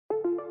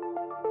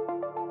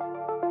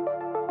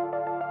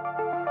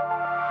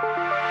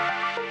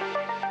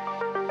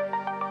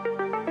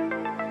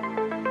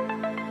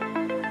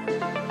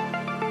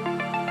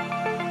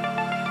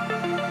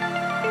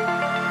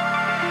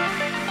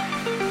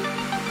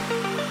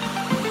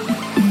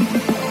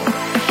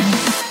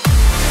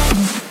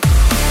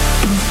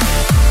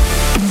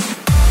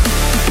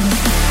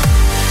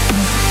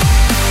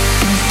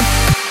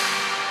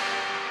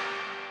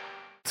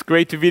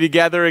great to be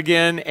together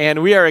again,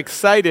 and we are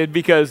excited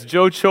because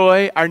Joe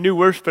Choi, our new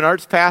worship and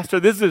arts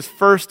pastor, this is his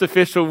first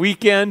official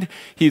weekend.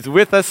 He's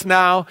with us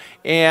now,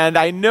 and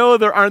I know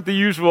there aren't the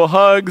usual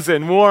hugs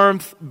and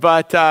warmth,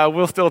 but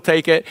we'll still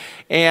take it.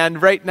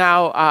 And right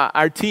now,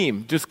 our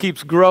team just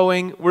keeps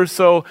growing. We're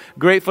so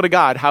grateful to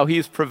God how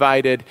He's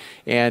provided,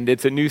 and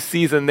it's a new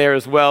season there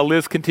as well.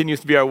 Liz continues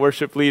to be our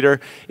worship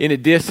leader in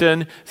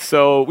addition,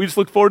 so we just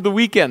look forward to the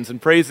weekends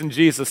and praising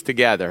Jesus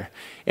together.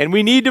 And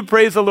we need to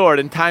praise the Lord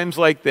in times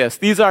like this.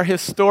 These are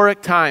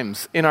historic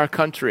times in our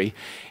country.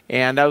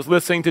 And I was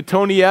listening to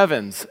Tony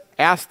Evans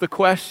ask the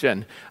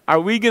question, are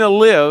we going to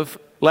live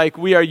like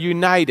we are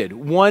united,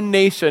 one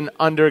nation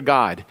under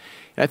God?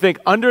 And I think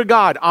under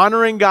God,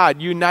 honoring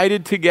God,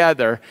 united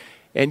together,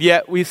 and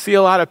yet we see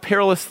a lot of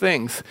perilous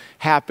things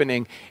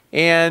happening.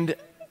 And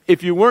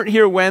if you weren't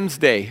here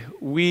Wednesday,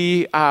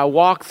 we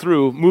walked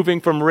through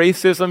moving from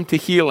racism to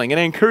healing. And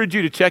I encourage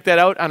you to check that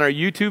out on our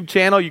YouTube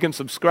channel. You can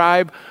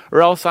subscribe,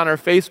 or else on our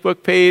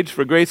Facebook page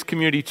for Grace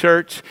Community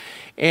Church.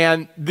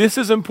 And this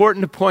is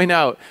important to point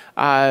out.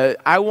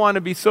 I want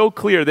to be so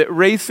clear that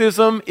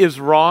racism is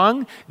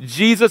wrong.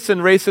 Jesus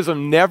and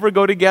racism never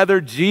go together.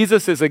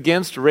 Jesus is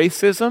against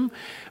racism.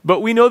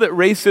 But we know that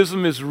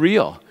racism is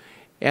real.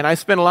 And I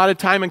spent a lot of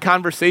time in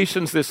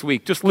conversations this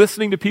week, just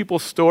listening to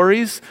people's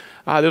stories.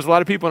 There's a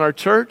lot of people in our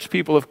church,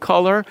 people of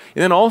color,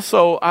 and then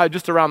also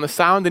just around the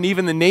sound and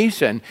even the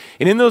nation.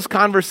 And in those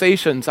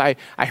conversations, I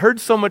heard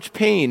so much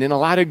pain and a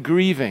lot of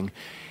grieving.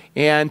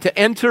 And to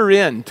enter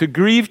in, to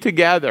grieve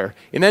together,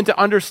 and then to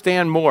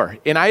understand more.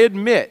 And I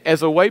admit,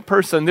 as a white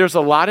person, there's a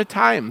lot of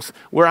times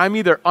where I'm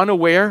either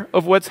unaware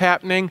of what's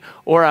happening,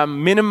 or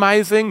I'm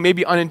minimizing,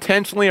 maybe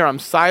unintentionally, or I'm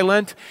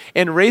silent.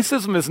 And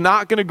racism is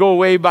not going to go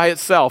away by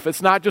itself.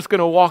 It's not just going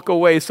to walk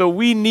away. So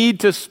we need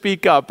to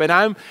speak up. And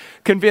I'm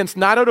convinced,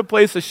 not out of a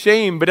place of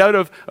shame, but out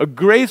of a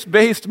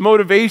grace-based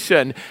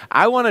motivation,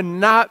 I want to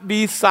not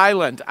be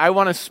silent. I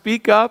want to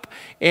speak up,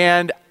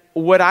 and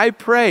what I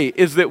pray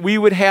is that we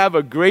would have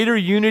a greater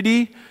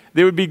unity,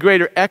 there would be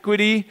greater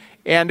equity,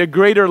 and a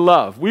greater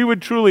love. We would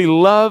truly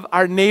love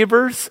our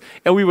neighbors,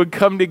 and we would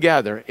come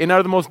together. In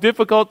our the most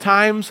difficult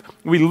times,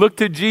 we look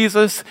to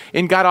Jesus,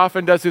 and God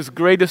often does His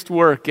greatest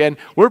work. And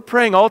we're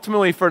praying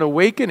ultimately for an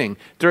awakening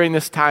during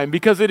this time,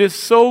 because it is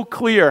so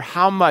clear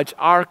how much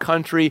our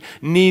country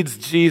needs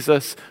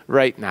Jesus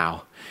right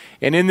now.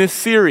 And in this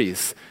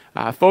series,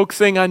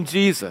 focusing on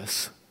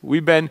Jesus,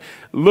 we've been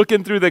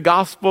looking through the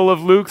Gospel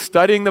of Luke,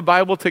 studying the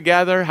Bible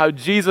together, how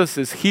Jesus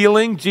is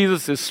healing,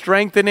 Jesus is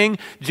strengthening,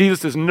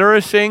 Jesus is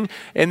nourishing,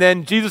 and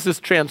then Jesus is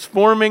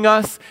transforming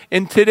us.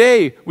 And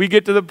today we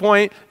get to the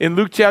point in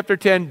Luke chapter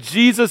 10,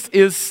 Jesus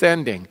is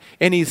sending,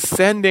 and He's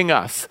sending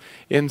us.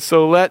 And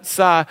so let's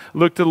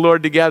look to the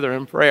Lord together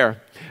in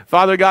prayer.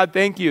 Father God,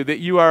 thank you that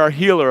you are our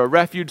healer, a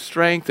refuge,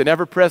 strength, and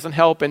ever-present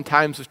help in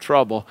times of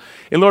trouble.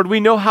 And Lord, we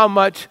know how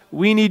much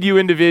we need you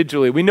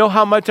individually. We know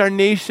how much our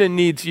nation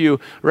needs you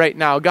right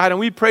now, God. And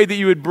we pray that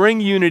you would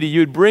bring unity,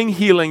 you would bring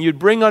healing, you'd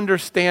bring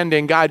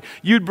understanding, God.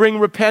 You'd bring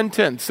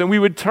repentance, and we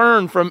would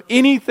turn from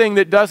anything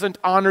that doesn't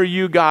honor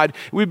you, God.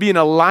 We'd be in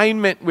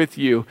alignment with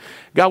you.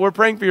 God, we're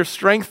praying for your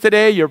strength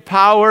today, your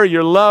power,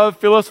 your love.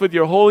 Fill us with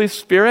your Holy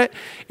Spirit,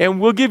 and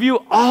we'll give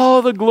you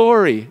all the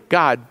glory,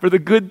 God, for the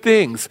good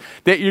things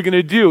that you're going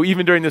to do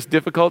even during this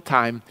difficult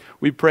time.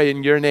 We pray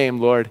in your name,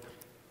 Lord.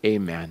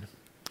 Amen.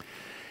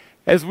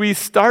 As we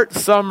start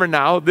summer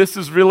now, this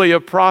is really a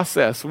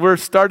process. We're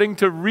starting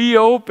to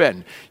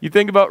reopen. You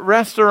think about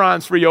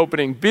restaurants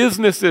reopening,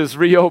 businesses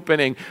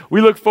reopening. We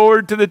look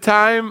forward to the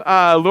time,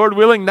 Lord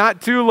willing,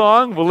 not too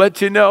long, we'll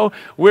let you know,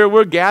 where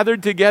we're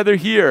gathered together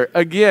here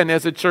again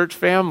as a church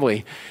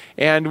family.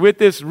 And with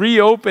this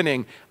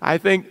reopening, I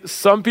think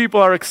some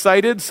people are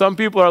excited, some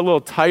people are a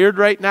little tired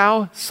right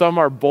now, some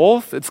are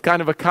both. It's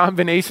kind of a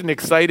combination,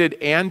 excited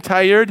and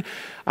tired.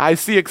 I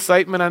see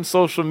excitement on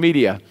social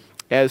media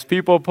as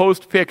people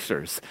post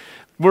pictures.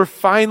 We're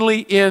finally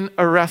in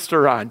a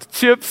restaurant.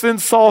 Chips and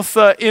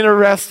salsa in a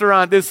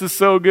restaurant. This is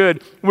so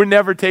good. We're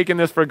never taking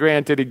this for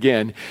granted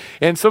again.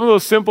 And some of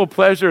those simple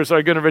pleasures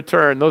are going to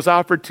return, those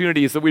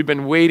opportunities that we've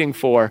been waiting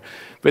for.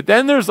 But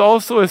then there's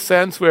also a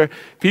sense where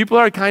people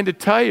are kind of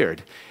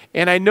tired.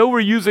 And I know we're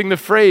using the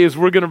phrase,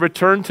 we're going to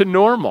return to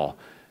normal.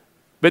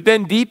 But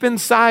then deep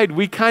inside,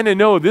 we kind of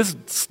know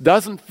this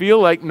doesn't feel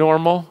like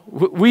normal.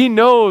 We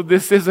know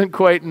this isn't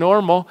quite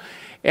normal.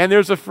 And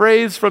there's a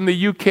phrase from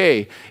the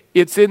UK,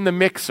 it's in the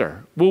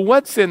mixer. Well,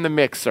 what's in the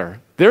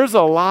mixer? There's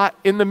a lot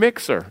in the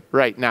mixer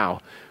right now.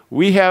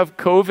 We have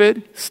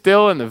COVID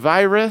still and the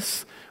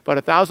virus, about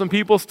 1,000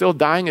 people still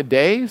dying a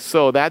day,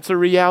 so that's a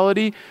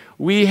reality.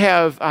 We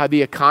have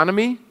the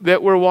economy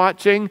that we're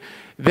watching,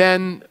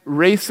 then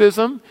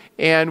racism,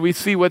 and we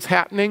see what's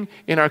happening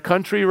in our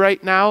country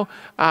right now.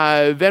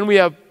 Then we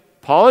have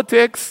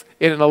politics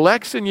in an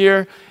election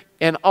year,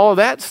 and all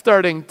that's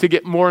starting to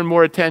get more and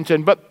more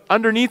attention. But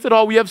underneath it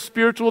all, we have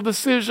spiritual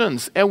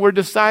decisions, and we're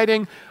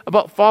deciding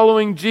about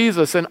following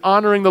Jesus and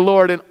honoring the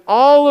Lord. And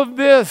all of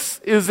this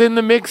is in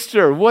the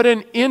mixture. What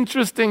an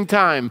interesting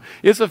time.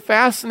 It's a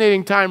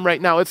fascinating time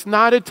right now. It's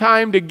not a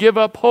time to give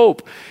up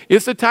hope.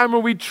 It's a time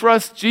where we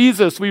trust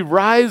Jesus. We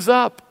rise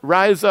up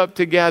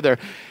together.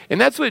 And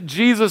that's what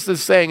Jesus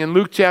is saying in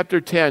Luke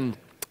chapter 10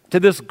 to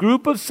this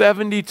group of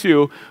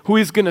 72 who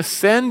he's going to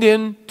send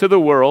into the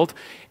world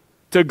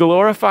to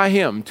glorify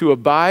him, to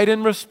abide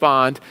and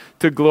respond,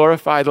 to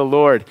glorify the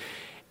Lord.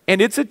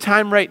 And it's a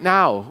time right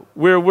now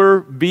where we're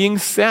being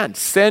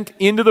sent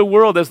into the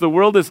world as the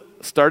world is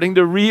starting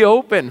to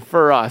reopen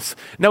for us.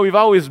 Now, we've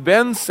always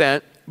been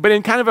sent, but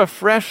in kind of a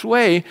fresh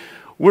way,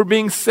 we're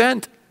being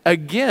sent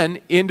again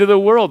into the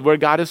world where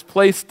God has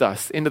placed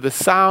us, into the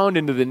sound,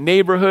 into the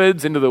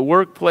neighborhoods, into the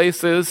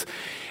workplaces.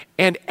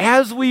 And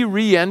as we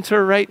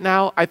re-enter right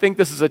now, I think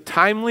this is a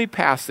timely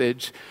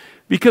passage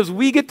because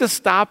we get to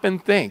stop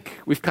and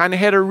think. We've kind of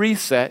had a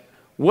reset.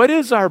 What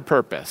is our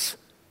purpose?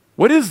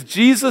 What is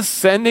Jesus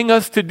sending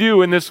us to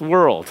do in this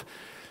world?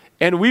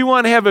 And we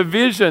want to have a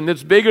vision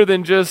that's bigger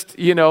than just,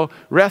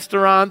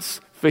 restaurants,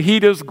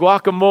 fajitas,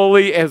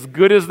 guacamole, as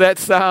good as that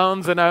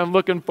sounds, and I'm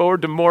looking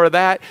forward to more of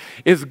that.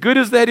 As good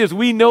as that is,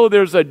 we know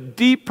there's a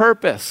deep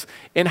purpose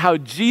in how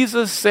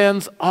Jesus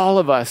sends all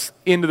of us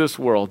into this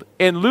world.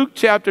 And Luke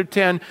chapter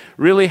 10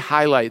 really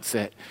highlights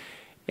it.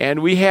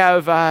 And we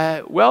have,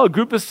 a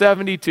group of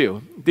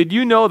 72. Did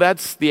you know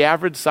that's the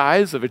average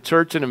size of a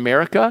church in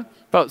America?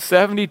 About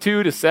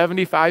 72 to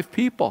 75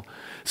 people.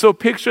 So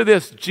picture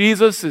this.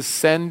 Jesus is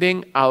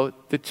sending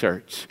out the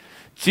church.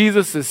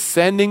 Jesus is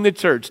sending the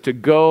church to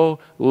go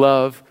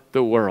love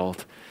the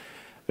world.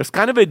 There's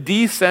kind of a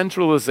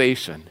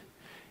decentralization.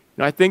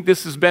 I think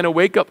this has been a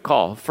wake-up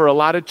call for a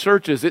lot of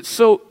churches. It's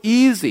so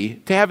easy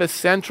to have a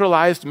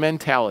centralized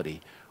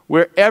mentality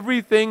where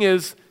everything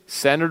is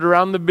centered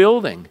around the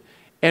building.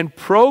 And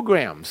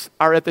programs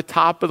are at the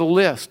top of the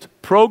list.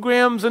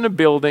 Programs in a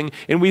building,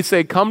 and we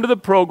say, come to the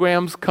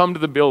programs, come to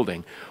the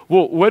building.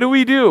 Well, what do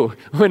we do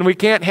when we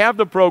can't have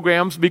the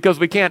programs because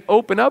we can't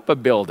open up a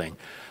building?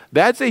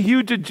 That's a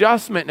huge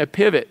adjustment and a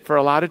pivot for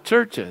a lot of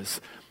churches.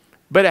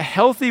 But a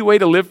healthy way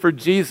to live for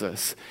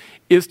Jesus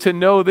is to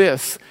know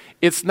this.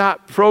 It's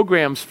not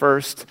programs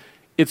first,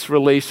 it's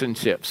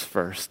relationships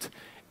first.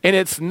 And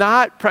it's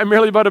not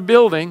primarily about a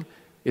building,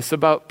 it's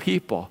about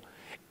people.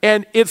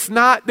 And it's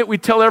not that we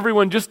tell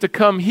everyone just to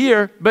come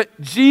here,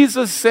 but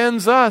Jesus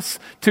sends us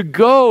to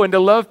go and to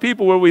love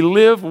people where we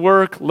live,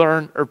 work,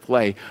 learn, or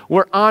play.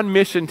 We're on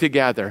mission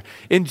together.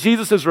 And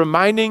Jesus is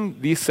reminding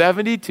these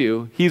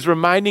 72, he's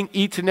reminding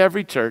each and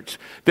every church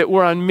that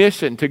we're on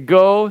mission to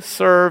go,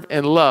 serve,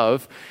 and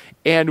love.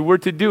 And we're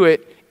to do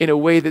it in a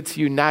way that's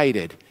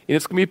united. And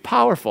it's going to be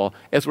powerful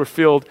as we're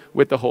filled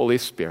with the Holy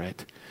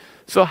Spirit.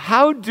 So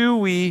how do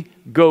we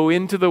go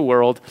into the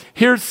world?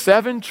 Here's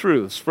 7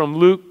 truths from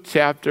Luke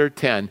chapter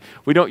 10.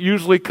 We don't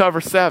usually cover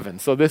 7,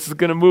 so this is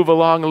going to move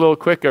along a little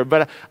quicker,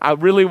 but I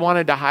really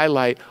wanted to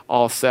highlight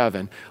all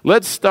 7.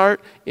 Let's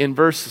start in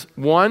verse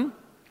 1.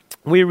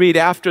 We read,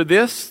 after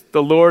this,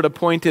 the Lord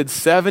appointed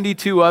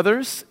 72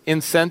 others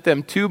and sent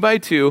them 2 by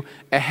 2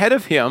 ahead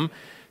of him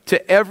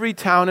to every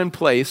town and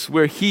place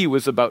where he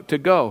was about to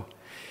go.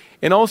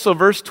 And also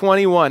verse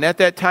 21, at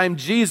that time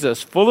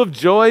Jesus, full of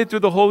joy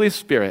through the Holy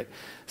Spirit,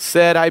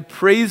 said, I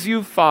praise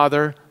you,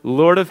 Father,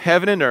 Lord of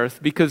heaven and earth,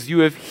 because you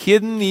have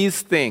hidden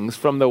these things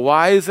from the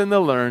wise and the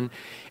learned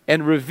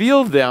and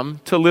revealed them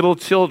to little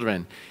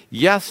children.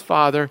 Yes,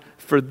 Father,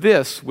 for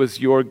this was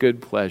your good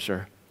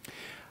pleasure.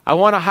 I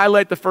want to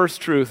highlight the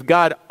first truth.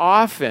 God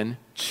often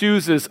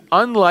chooses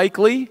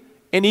unlikely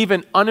and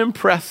even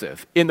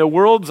unimpressive, in the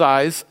world's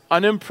eyes,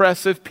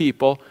 unimpressive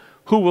people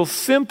who will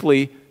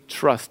simply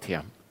trust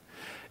him.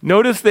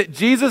 Notice that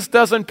Jesus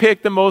doesn't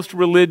pick the most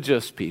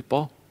religious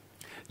people.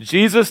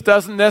 Jesus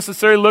doesn't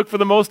necessarily look for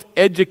the most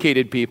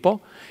educated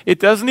people. It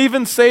doesn't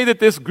even say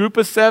that this group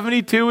of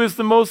 72 is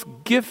the most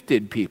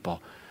gifted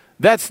people.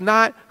 That's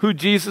not who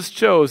Jesus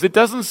chose. It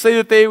doesn't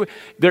say that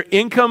their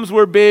incomes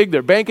were big,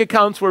 their bank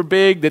accounts were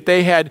big, that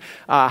they had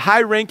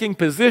high-ranking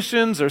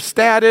positions or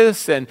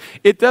status, and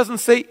it doesn't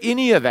say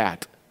any of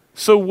that.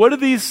 So what do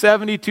these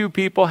 72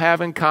 people have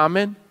in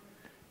common?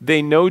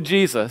 They know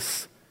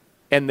Jesus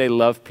and they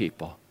love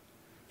people.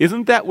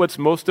 Isn't that what's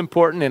most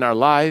important in our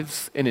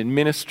lives and in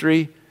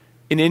ministry,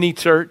 in any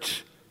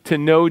church? To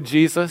know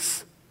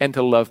Jesus and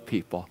to love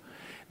people.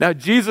 Now,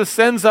 Jesus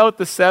sends out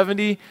the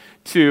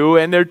 72,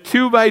 and they're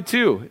 2 by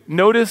 2.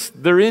 Notice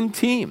they're in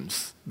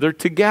teams. They're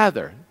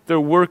together. They're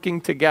working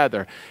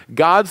together.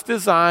 God's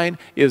design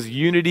is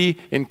unity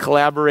and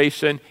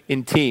collaboration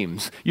in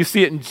teams. You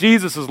see it in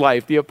Jesus'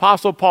 life, the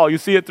Apostle Paul. You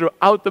see it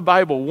throughout the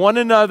Bible. One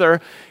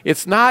another.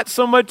 It's not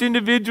so much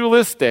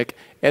individualistic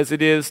as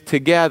it is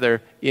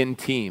together in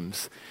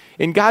teams.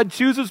 And God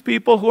chooses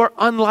people who are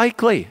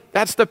unlikely.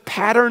 That's the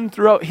pattern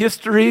throughout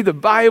history, the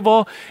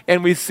Bible,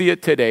 and we see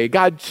it today.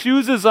 God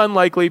chooses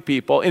unlikely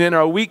people, and in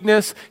our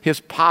weakness,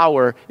 his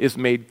power is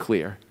made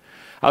clear.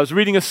 I was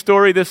reading a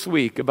story this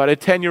week about a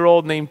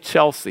 10-year-old named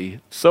Chelsea.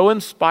 So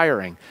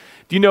inspiring.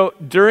 Do you know,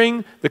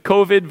 during the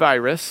COVID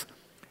virus,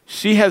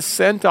 she has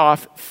sent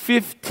off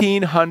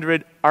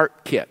 1,500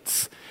 art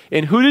kits.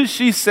 And who does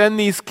she send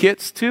these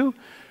kits to?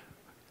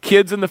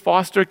 Kids in the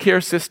foster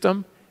care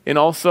system, and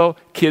also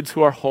kids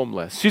who are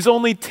homeless. She's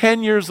only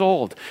 10 years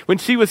old. When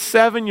she was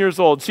 7 years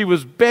old, she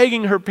was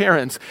begging her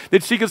parents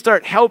that she could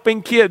start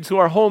helping kids who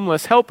are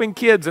homeless, helping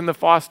kids in the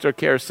foster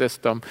care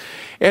system.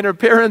 And her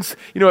parents,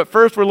 at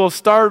first were a little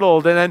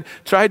startled and then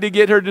tried to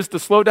get her just to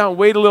slow down,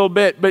 wait a little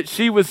bit, but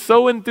she was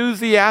so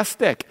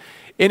enthusiastic.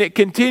 And it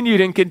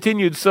continued and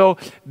continued. So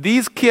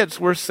these kits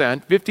were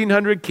sent,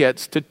 1,500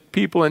 kits, to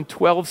people in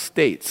 12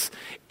 states.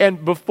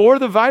 And before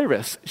the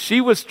virus,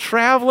 she was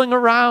traveling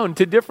around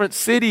to different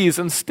cities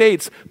and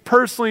states,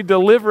 personally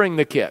delivering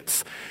the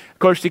kits. Of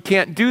course, she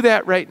can't do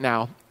that right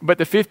now, but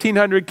the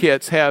 1,500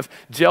 kits have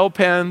gel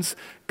pens,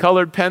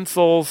 colored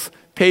pencils,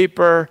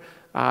 paper,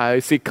 I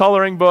see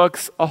coloring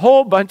books, a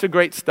whole bunch of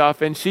great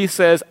stuff. And she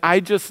says,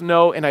 I just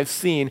know and I've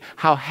seen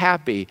how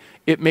happy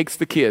it makes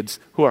the kids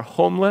who are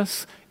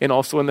homeless and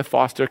also in the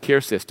foster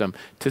care system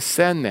to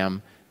send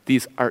them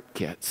these art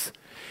kits.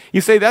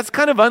 You say, that's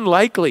kind of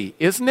unlikely,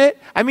 isn't it?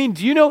 I mean,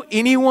 do you know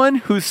anyone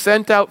who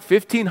sent out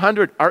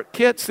 1,500 art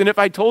kits? And if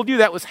I told you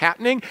that was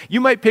happening, you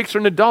might picture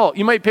an adult.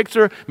 You might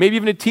picture maybe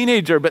even a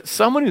teenager, but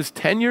someone who's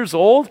 10 years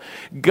old.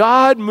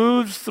 God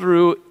moves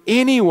through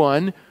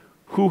anyone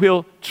who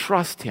will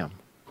trust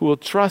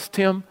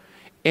him,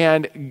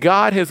 and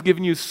God has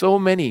given you so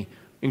many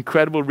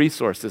incredible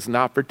resources and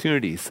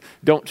opportunities.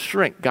 Don't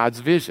shrink God's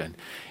vision.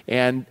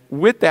 And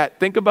with that,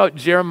 think about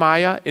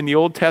Jeremiah in the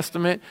Old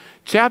Testament.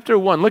 Chapter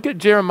 1, look at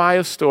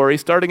Jeremiah's story,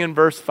 starting in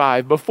verse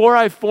 5. Before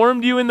I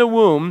formed you in the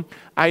womb,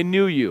 I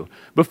knew you.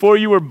 Before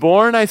you were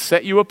born, I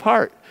set you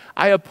apart.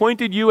 I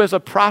appointed you as a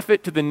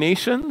prophet to the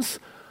nations.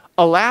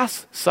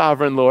 Alas,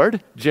 sovereign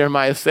Lord,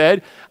 Jeremiah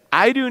said,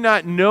 I do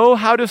not know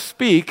how to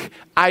speak.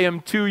 I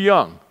am too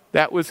young.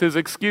 That was his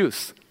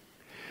excuse.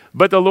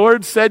 But the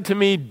Lord said to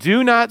me,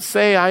 do not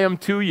say I am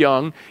too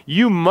young.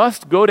 You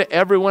must go to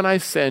everyone I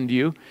send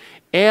you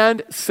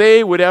and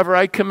say whatever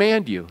I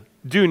command you.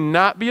 Do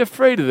not be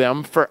afraid of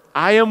them, for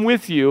I am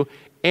with you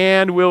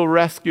and will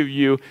rescue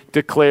you,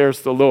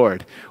 declares the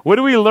Lord. What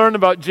do we learn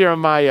about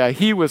Jeremiah?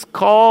 He was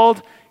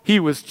called, he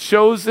was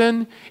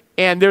chosen,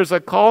 and there's a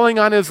calling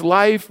on his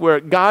life where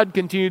God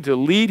continued to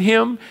lead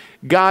him.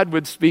 God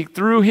would speak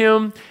through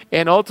him,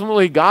 and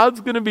ultimately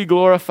God's going to be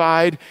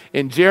glorified,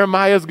 and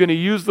Jeremiah is going to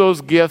use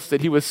those gifts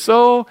that he was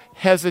so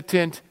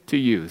hesitant to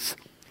use.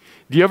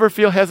 Do you ever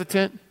feel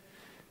hesitant?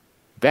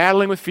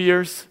 Battling with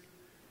fears?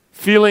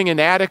 Feeling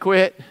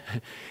inadequate?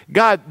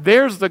 God,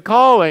 there's the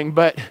calling,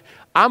 but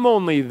I'm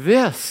only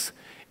this.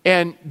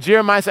 And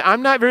Jeremiah said,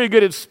 I'm not very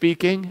good at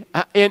speaking,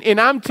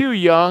 and I'm too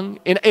young,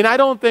 and I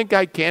don't think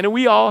I can. And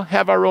we all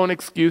have our own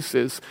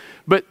excuses.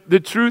 But the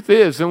truth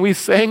is, and we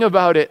sang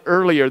about it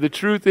earlier, the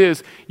truth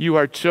is you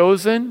are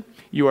chosen,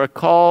 you are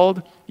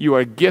called, you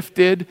are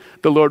gifted,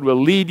 the Lord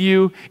will lead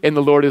you, and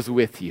the Lord is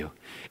with you.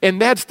 And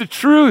that's the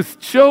truth.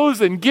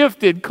 Chosen,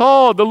 gifted,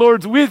 called, the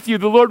Lord's with you,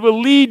 the Lord will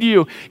lead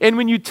you. And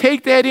when you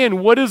take that in,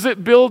 what does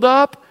it build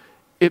up?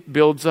 It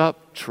builds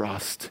up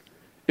trust.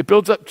 It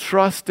builds up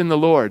trust in the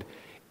Lord.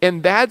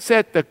 And that's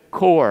at the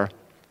core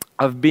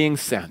of being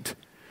sent.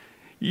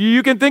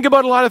 You can think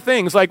about a lot of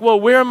things like, well,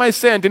 where am I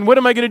sent? And what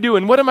am I going to do?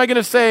 And what am I going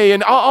to say?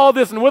 And all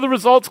this, and what are the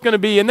results going to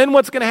be? And then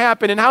what's going to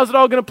happen? And how's it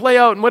all going to play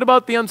out? And what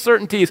about the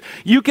uncertainties?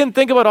 You can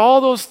think about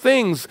all those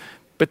things,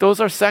 but those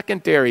are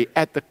secondary.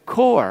 At the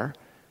core,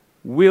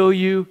 will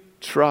you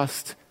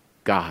trust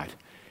God?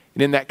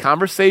 And in that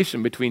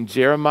conversation between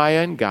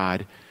Jeremiah and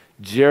God,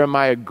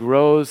 Jeremiah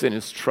grows in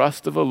his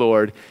trust of the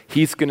Lord.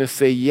 He's going to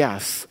say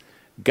yes.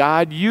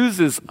 God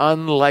uses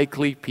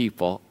unlikely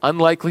people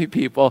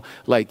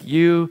like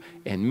you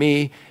and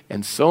me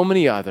and so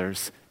many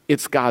others.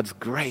 It's God's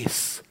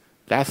grace.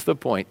 That's the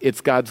point. It's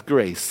God's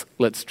grace.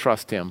 Let's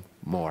trust him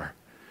more.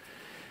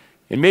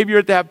 And maybe you're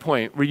at that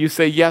point where you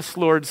say, yes,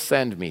 Lord,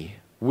 send me.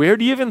 Where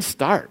do you even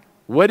start?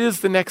 What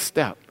is the next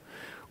step?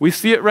 We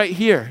see it right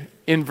here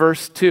in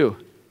verse 2.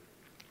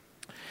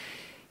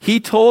 He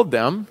told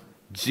them,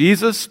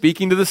 Jesus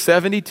speaking to the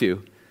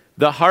 72,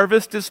 the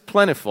harvest is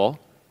plentiful,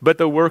 but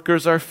the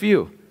workers are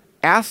few.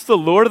 Ask the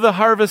Lord of the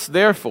harvest,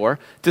 therefore,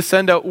 to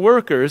send out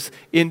workers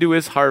into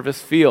his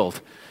harvest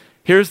field.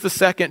 Here's the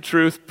second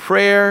truth.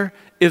 Prayer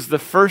is the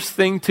first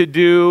thing to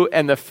do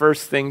and the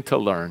first thing to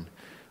learn.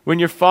 When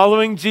you're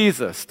following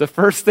Jesus, the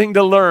first thing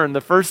to learn, the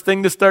first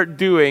thing to start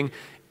doing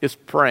is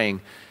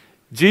praying.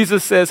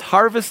 Jesus says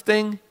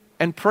harvesting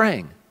and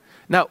praying.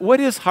 Now, what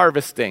is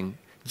harvesting?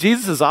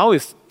 Jesus is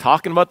always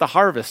talking about the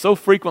harvest so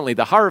frequently.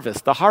 The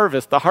harvest, the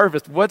harvest, the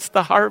harvest. What's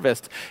the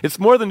harvest? It's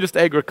more than just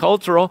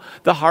agricultural.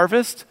 The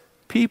harvest,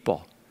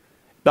 people.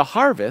 The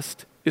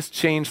harvest is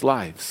changed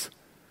lives.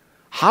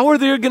 How are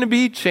there going to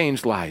be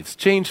changed lives,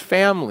 changed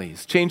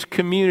families, changed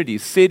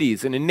communities,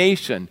 cities, and a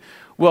nation?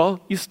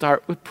 Well, you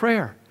start with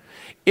prayer.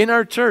 In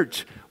our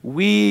church,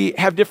 we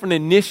have different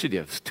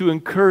initiatives to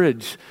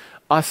encourage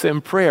us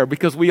in prayer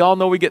because we all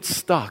know we get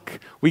stuck,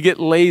 we get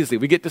lazy,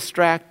 we get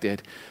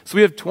distracted. So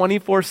we have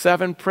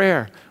 24/7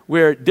 prayer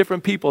where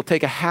different people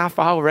take a half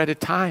hour at a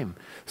time.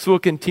 So we'll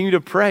continue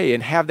to pray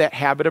and have that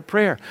habit of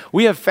prayer.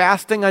 We have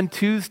fasting on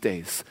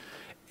Tuesdays.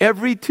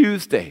 Every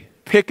Tuesday,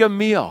 pick a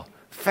meal,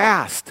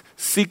 fast,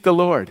 seek the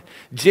Lord.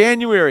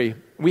 January,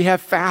 we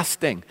have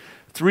fasting.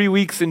 3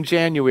 weeks in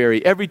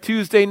January. Every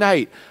Tuesday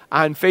night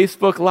on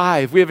Facebook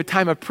Live, we have a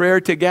time of prayer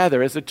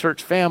together as a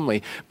church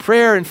family.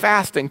 Prayer and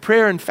fasting,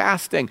 prayer and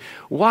fasting.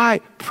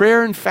 Why?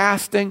 Prayer and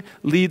fasting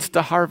leads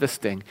to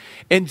harvesting.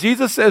 And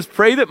Jesus says,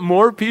 pray that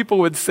more people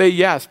would say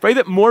yes. Pray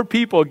that more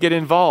people get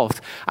involved.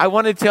 I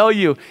want to tell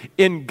you,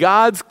 in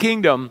God's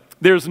kingdom,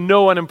 there's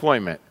no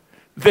unemployment.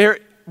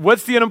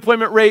 What's the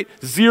unemployment rate?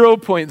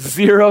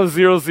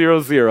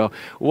 0.0000.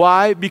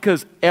 Why?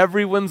 Because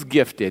everyone's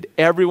gifted.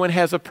 Everyone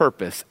has a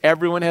purpose.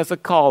 Everyone has a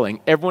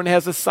calling. Everyone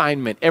has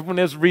assignment. Everyone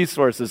has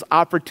resources,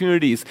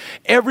 opportunities.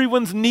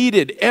 Everyone's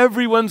needed.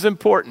 Everyone's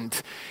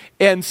important.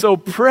 And so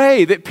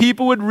pray that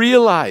people would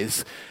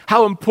realize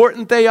how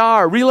important they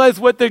are, realize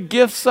what their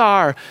gifts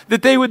are,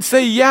 that they would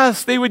say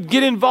yes, they would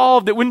get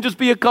involved. It wouldn't just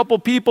be a couple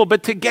people,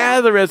 but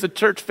together as a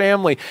church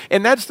family.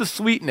 And that's the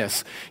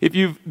sweetness. If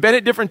you've been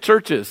at different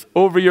churches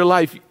over your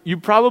life, you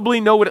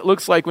probably know what it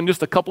looks like when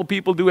just a couple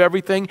people do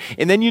everything.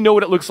 And then you know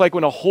what it looks like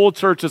when a whole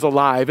church is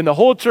alive and the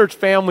whole church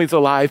family is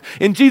alive.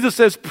 And Jesus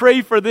says,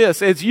 pray for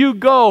this. As you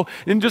go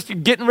and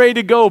just getting ready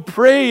to go,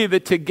 pray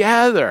that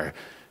together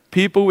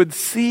people would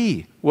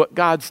see what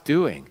God's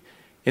doing.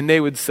 And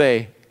they would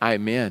say,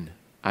 I'm in.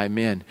 I'm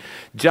in.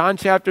 John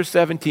chapter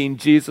 17,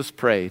 Jesus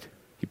prayed.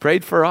 He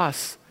prayed for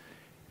us.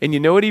 And you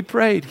know what he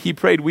prayed? He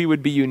prayed we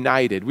would be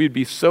united. We'd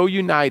be so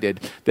united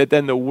that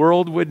then the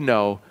world would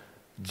know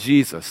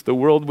Jesus. The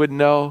world would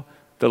know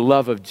the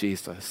love of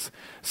Jesus.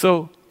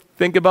 So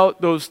think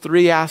about those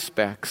three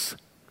aspects.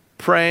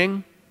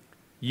 Praying,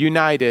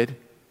 united,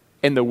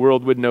 and the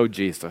world would know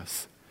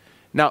Jesus.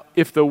 Now,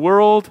 if the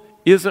world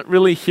isn't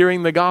really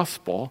hearing the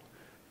gospel,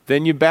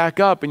 then you back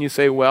up and you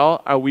say,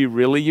 well, are we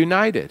really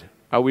united?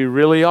 Are we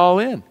really all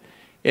in?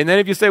 And then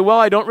if you say, well,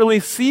 I don't really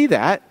see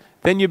that,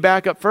 then you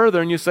back up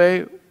further and you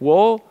say,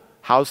 well,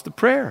 how's the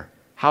prayer?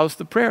 How's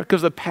the prayer?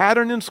 Because the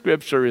pattern in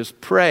Scripture is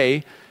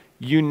pray,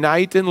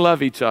 unite and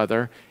love each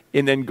other,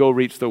 and then go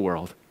reach the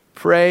world.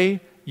 Pray,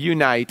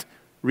 unite,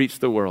 reach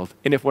the world.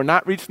 And if we're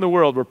not reaching the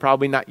world, we're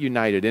probably not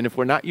united. And if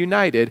we're not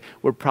united,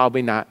 we're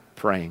probably not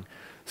praying.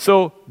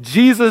 So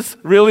Jesus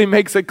really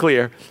makes it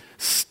clear.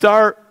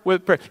 Start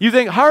with prayer. You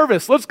think,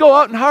 harvest, let's go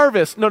out and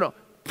harvest. No.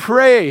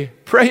 Pray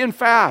and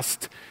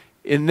fast.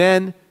 And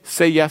then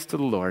say yes to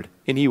the Lord.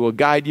 And he will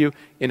guide you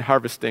and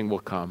harvesting will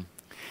come.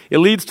 It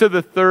leads to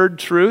the third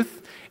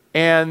truth.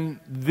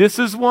 And this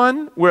is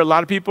one where a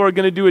lot of people are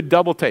going to do a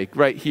double take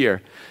right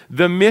here.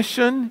 The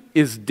mission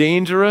is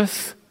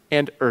dangerous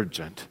and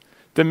urgent.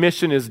 The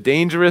mission is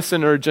dangerous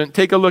and urgent.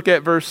 Take a look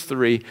at verse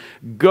 3.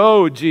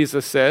 Go,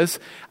 Jesus says,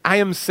 I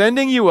am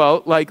sending you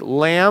out like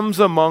lambs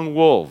among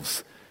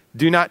wolves.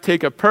 Do not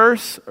take a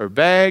purse or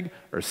bag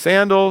or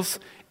sandals,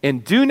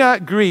 and do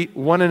not greet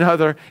one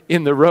another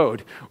in the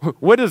road.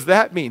 What does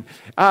that mean?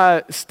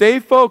 Stay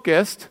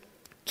focused,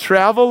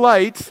 travel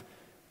light,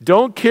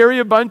 don't carry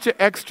a bunch of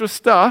extra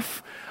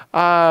stuff.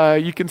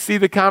 You can see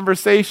the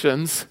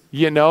conversations,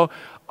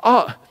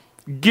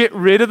 get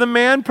rid of the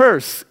man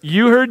purse.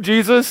 You heard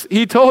Jesus.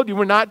 He told you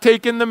we're not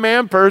taking the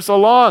man purse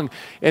along.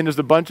 And there's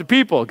a bunch of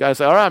people. Guys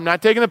say, all right, I'm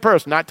not taking the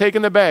purse. I'm not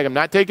taking the bag. I'm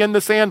not taking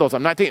the sandals. We're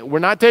not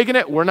taking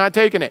it. We're not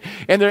taking it.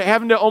 And they're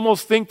having to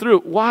almost think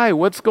through, why?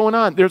 What's going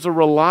on? There's a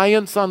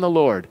reliance on the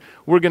Lord.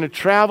 We're going to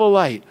travel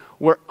light.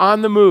 We're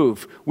on the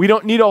move. We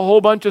don't need a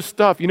whole bunch of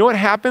stuff. You know what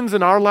happens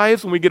in our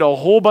lives when we get a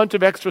whole bunch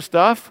of extra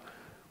stuff?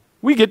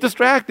 We get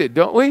distracted,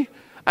 don't we?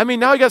 I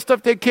mean, now we got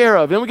stuff to take care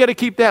of, and we got to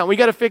keep that, and we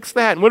got to fix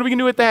that, and what are we going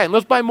to do with that, and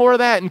let's buy more of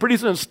that, and pretty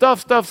soon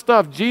stuff.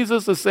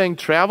 Jesus is saying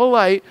travel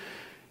light,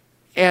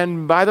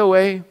 and by the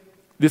way,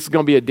 this is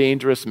going to be a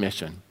dangerous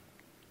mission.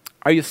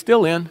 Are you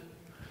still in?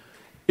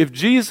 If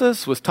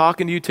Jesus was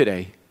talking to you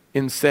today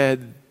and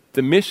said,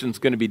 the mission's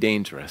going to be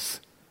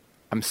dangerous,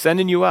 I'm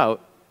sending you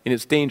out, and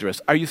it's dangerous,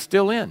 are you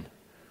still in?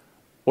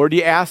 Or do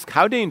you ask,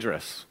 how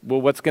dangerous?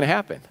 Well, what's going to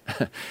happen?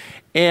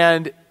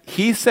 And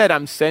he said,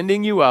 I'm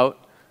sending you out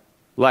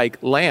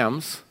like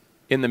lambs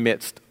in the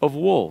midst of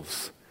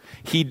wolves.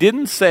 He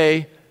didn't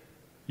say,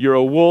 you're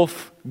a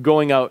wolf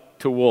going out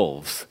to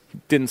wolves. He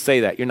didn't say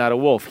that. You're not a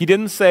wolf. He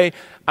didn't say,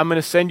 I'm going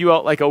to send you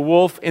out like a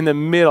wolf in the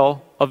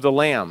middle of the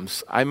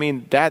lambs. I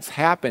mean, that's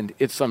happened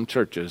at some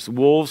churches.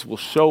 Wolves will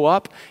show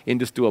up and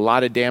just do a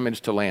lot of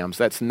damage to lambs.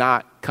 That's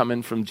not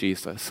coming from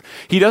Jesus.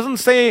 He doesn't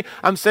say,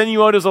 I'm sending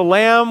you out as a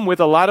lamb with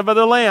a lot of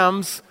other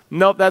lambs.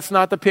 Nope, that's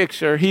not the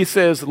picture. He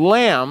says,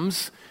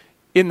 lambs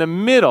in the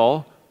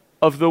middle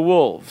of the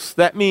wolves.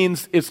 That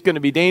means it's going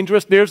to be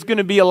dangerous. There's going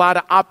to be a lot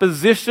of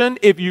opposition.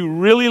 If you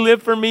really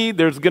live for me,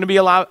 there's going to be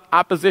a lot of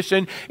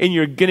opposition, and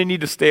you're going to need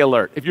to stay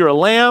alert. If you're a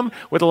lamb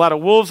with a lot of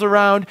wolves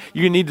around,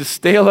 you need to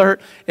stay alert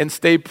and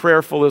stay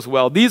prayerful as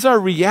well. These are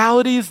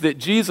realities that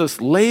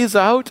Jesus lays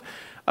out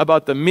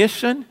about the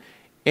mission,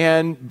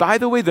 And by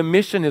the way, the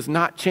mission has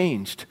not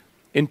changed.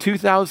 In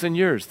 2,000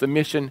 years, the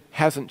mission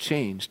hasn't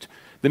changed.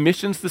 The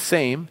mission's the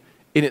same,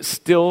 and it's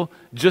still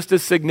just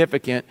as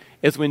significant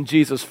as when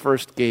Jesus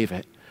first gave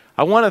it.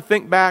 I want to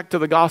think back to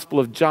the Gospel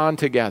of John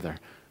together.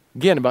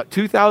 Again, about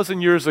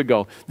 2,000 years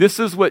ago, this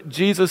is what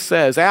Jesus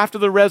says. After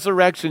the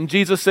resurrection,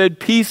 Jesus said,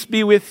 "Peace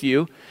be with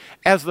you.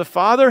 As the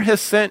Father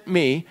has sent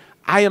me,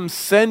 I am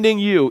sending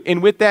you."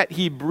 And with that,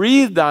 he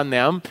breathed on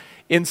them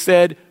and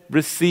said,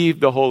 "Receive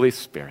the Holy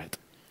Spirit."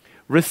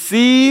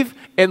 Receive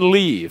and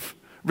leave.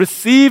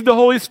 Receive the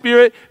Holy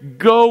Spirit,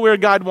 go where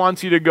God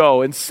wants you to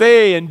go, and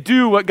say and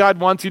do what God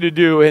wants you to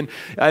do.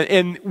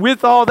 And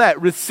with all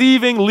that,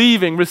 receiving,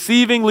 leaving,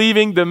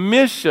 the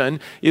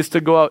mission is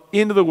to go out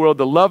into the world,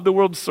 to love the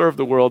world, serve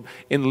the world,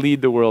 and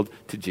lead the world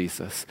to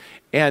Jesus.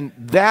 And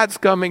that's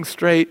coming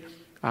straight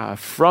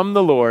from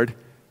the Lord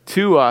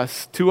to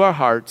us, to our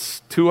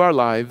hearts, to our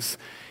lives.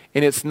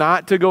 And it's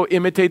not to go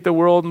imitate the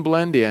world and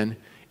blend in,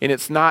 and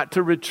it's not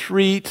to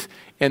retreat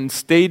and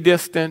stay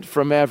distant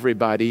from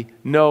everybody.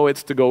 No,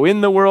 it's to go in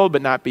the world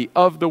but not be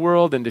of the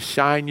world, and to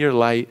shine your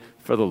light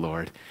for the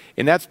Lord.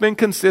 And that's been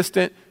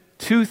consistent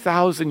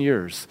 2,000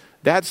 years.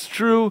 That's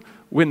true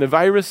when the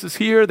virus is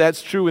here.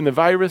 That's true when the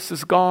virus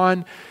is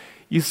gone.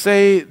 You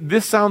say,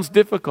 this sounds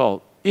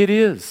difficult. It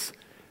is.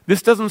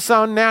 This doesn't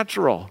sound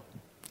natural.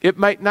 It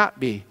might not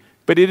be,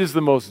 but it is the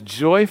most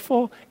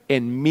joyful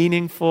and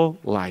meaningful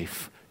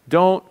life.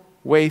 Don't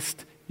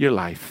waste your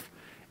life.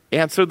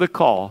 Answer the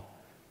call.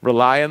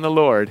 Rely on the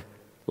Lord.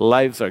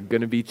 Lives are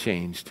going to be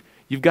changed.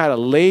 You've got to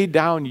lay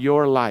down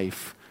your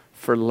life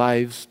for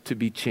lives to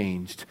be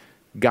changed.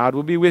 God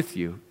will be with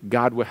you.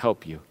 God will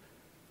help you.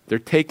 They're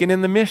taking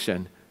in the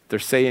mission. They're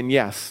saying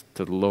yes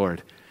to the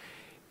Lord.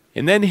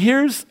 And then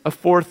here's a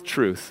fourth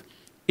truth.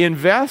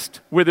 Invest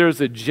where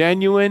there's a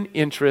genuine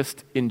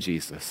interest in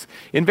Jesus.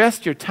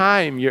 Invest your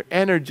time, your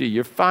energy,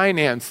 your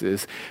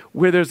finances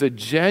where there's a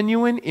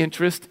genuine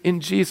interest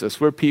in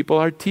Jesus, where people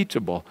are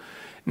teachable.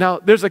 Now,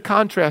 there's a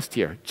contrast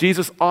here.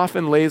 Jesus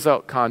often lays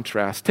out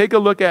contrast. Take a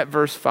look at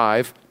verse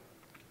 5.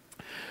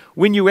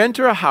 When you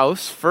enter a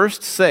house,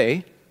 first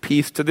say,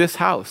 "Peace to this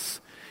house."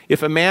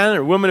 If a man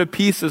or woman of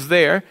peace is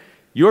there,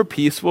 your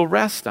peace will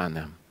rest on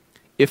them.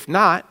 If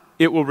not,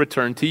 it will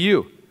return to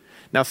you.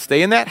 Now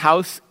stay in that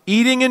house,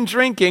 eating and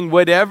drinking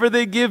whatever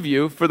they give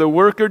you, for the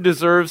worker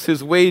deserves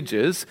his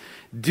wages.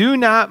 Do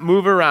not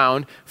move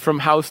around from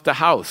house to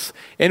house.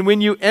 And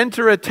when you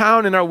enter a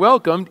town and are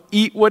welcomed,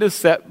 eat what is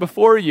set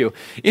before you.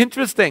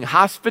 Interesting.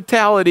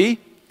 Hospitality,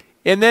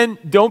 and then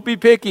don't be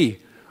picky.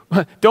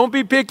 Don't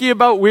be picky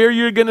about where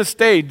you're going to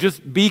stay.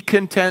 Just be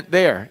content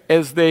there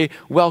as they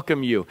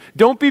welcome you.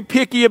 Don't be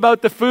picky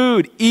about the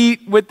food.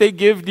 Eat what they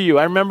give to you.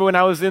 I remember when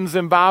I was in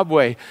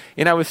Zimbabwe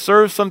and I was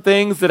served some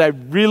things that I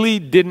really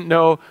didn't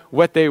know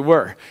what they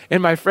were.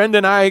 And my friend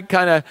and I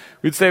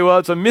would say, well,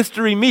 it's a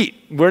mystery meat.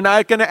 We're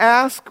not going to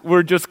ask.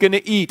 We're just going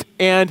to eat.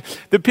 And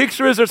the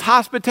picture is there's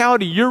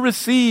hospitality. You're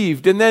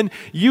received. And then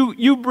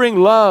you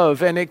bring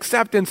love and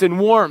acceptance and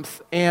warmth,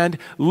 and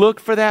look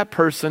for that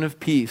person of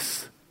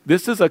peace.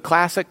 This is a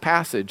classic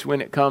passage when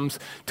it comes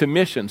to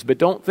missions, but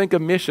don't think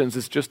of missions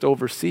as just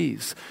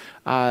overseas.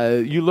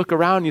 You look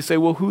around and you say,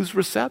 well, who's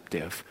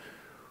receptive?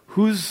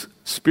 Who's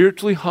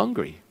spiritually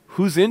hungry?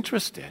 Who's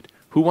interested?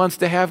 Who wants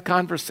to have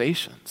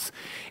conversations?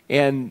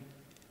 And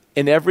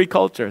in every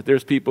culture,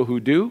 there's people who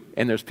do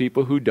and there's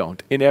people who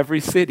don't. In every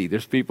city,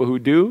 there's people who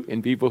do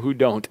and people who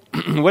don't.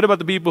 What about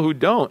the people who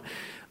don't?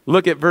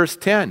 Look at verse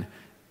 10.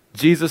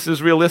 Jesus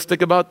is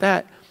realistic about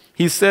that.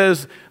 He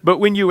says, but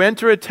when you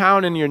enter a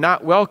town and you're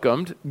not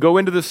welcomed, go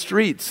into the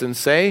streets and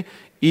say,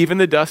 even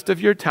the dust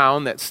of your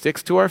town that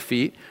sticks to our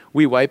feet,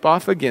 we wipe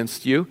off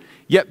against you.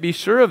 Yet be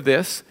sure of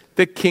this,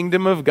 the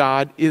kingdom of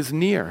God is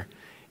near.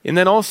 And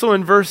then also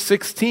in verse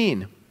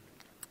 16,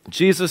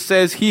 Jesus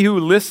says, he who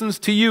listens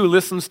to you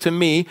listens to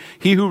me.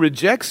 He who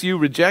rejects you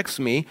rejects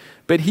me.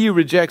 But he who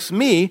rejects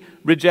me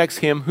rejects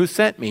him who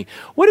sent me.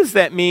 What does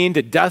that mean,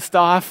 to dust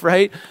off,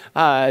 right?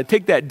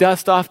 Take that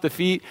dust off the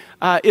feet.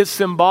 It's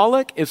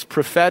symbolic, it's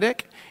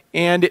prophetic,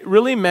 and it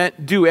really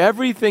meant do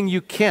everything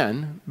you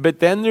can, but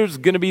then there's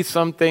going to be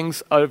some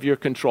things out of your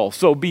control.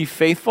 So be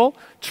faithful,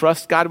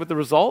 trust God with the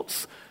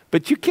results,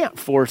 but you can't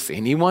force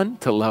anyone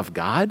to love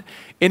God.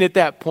 And at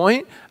that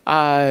point,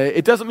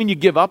 it doesn't mean you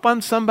give up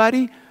on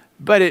somebody,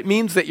 but it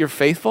means that you're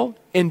faithful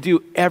and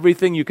do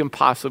everything you can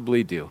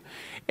possibly do.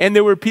 And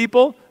there were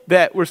people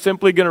that were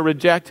simply going to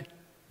reject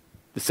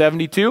the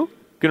 72,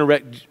 going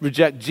to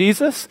reject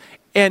Jesus.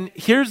 And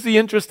here's the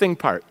interesting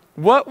part.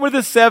 What were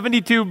the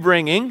 72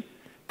 bringing?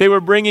 They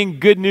were bringing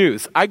good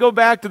news. I go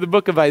back to the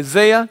book of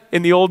Isaiah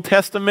in the Old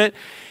Testament.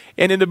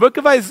 And in the book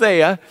of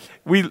Isaiah,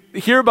 we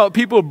hear about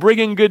people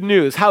bringing good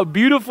news. How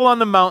beautiful on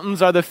the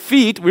mountains are the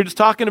feet, we're just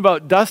talking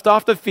about dust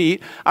off the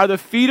feet, are the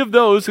feet of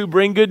those who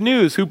bring good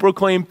news, who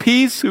proclaim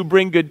peace, who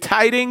bring good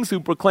tidings, who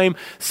proclaim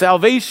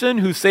salvation,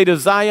 who say to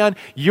Zion,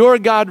 your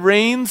God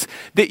reigns.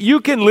 That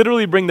you can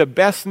literally bring the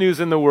best news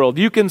in the world.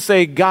 You can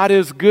say, God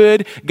is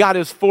good, God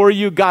is for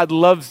you, God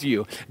loves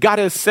you. God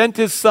has sent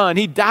his son,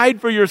 he died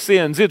for your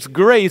sins. It's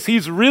grace,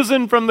 he's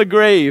risen from the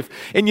grave.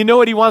 And you know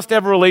what? He wants to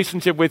have a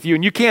relationship with you,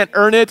 and you can't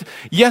earn it.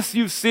 Yes,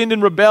 you've sinned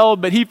and rebelled,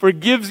 but he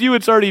forgives you.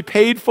 It's already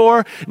paid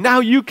for. Now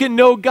you can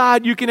know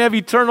God. You can have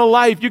eternal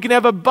life. You can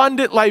have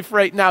abundant life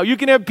right now. You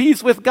can have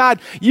peace with God.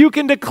 You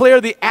can declare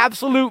the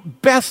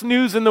absolute best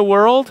news in the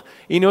world.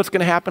 You know what's going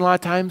to happen a lot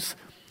of times?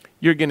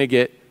 You're going to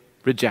get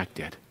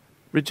rejected.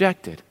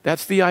 Rejected.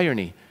 That's the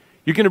irony.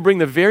 You're going to bring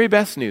the very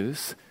best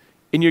news,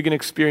 and you're going to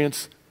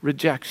experience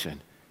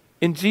rejection.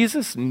 And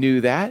Jesus knew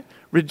that.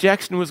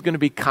 Rejection was going to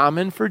be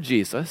common for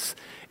Jesus,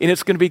 and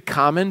it's going to be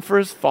common for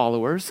his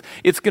followers.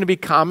 It's going to be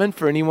common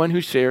for anyone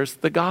who shares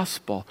the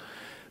gospel.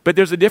 But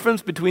there's a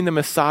difference between the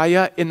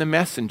Messiah and the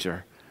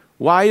messenger.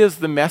 Why is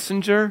the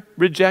messenger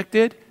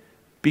rejected?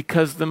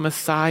 Because the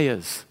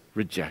Messiah's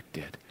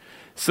rejected.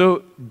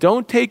 So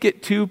don't take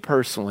it too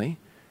personally,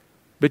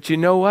 but you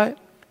know what?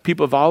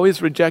 People have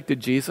always rejected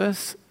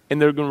Jesus, and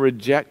they're going to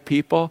reject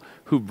people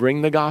who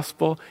bring the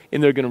gospel,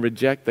 and they're going to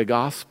reject the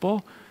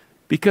gospel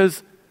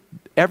because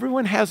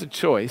everyone has a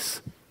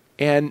choice,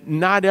 and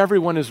not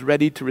everyone is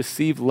ready to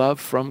receive love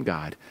from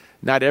God.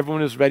 Not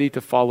everyone is ready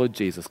to follow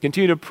Jesus.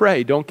 Continue to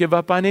pray. Don't give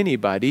up on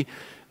anybody.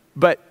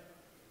 But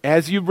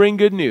as you bring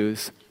good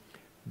news,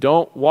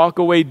 don't walk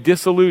away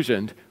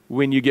disillusioned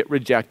when you get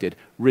rejected.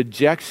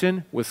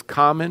 Rejection was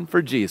common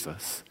for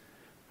Jesus.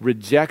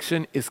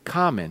 Rejection is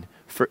common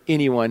for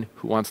anyone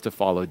who wants to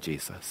follow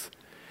Jesus.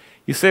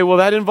 You say, well,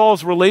 that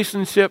involves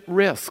relationship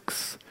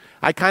risks.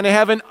 I kind of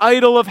have an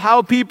idol of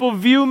how people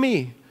view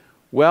me.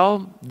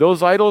 Well,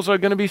 those idols are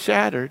going to be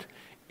shattered,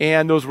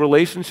 and those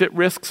relationship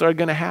risks are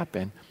going to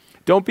happen.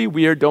 Don't be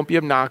weird, don't be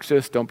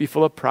obnoxious, don't be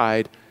full of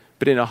pride,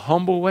 but in a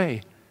humble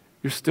way,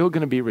 you're still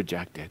going to be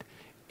rejected.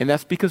 And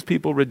that's because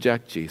people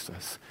reject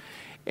Jesus.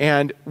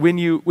 And when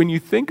you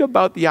think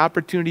about the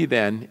opportunity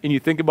then, and you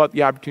think about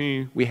the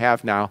opportunity we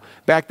have now,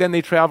 back then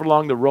they traveled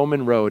along the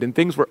Roman road, and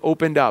things were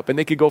opened up, and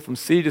they could go from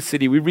city to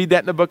city. We read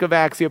that in the book of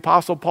Acts. The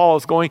Apostle Paul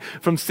is going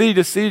from city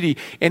to city,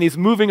 and he's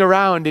moving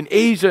around in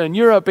Asia and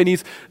Europe, and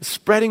he's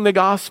spreading the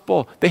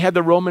gospel. They had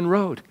the Roman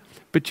road.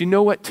 But you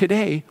know what?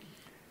 Today,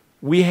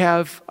 we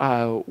have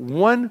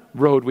one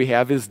road we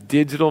have is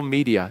digital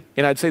media.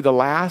 And I'd say the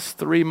last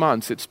 3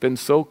 months, it's been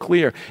so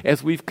clear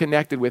as we've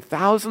connected with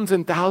thousands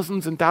and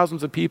thousands and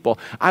thousands of people.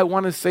 I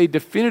want to say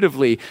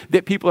definitively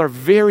that people are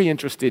very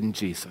interested in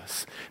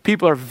Jesus.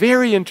 People are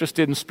very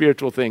interested in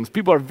spiritual things.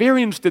 People are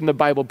very interested in the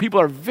Bible.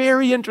 People are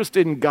very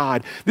interested in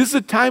God. This is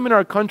a time in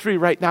our country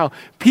right now.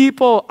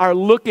 People are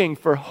looking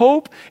for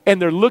hope,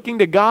 and they're looking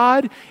to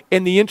God,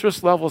 and the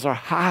interest levels are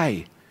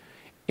high.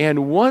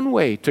 And one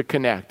way to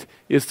connect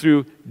is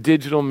through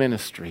digital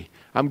ministry.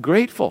 I'm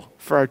grateful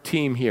for our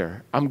team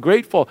here. I'm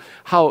grateful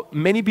how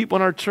many people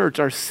in our church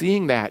are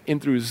seeing that in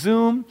through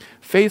Zoom,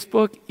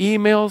 Facebook,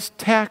 emails,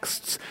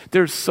 texts.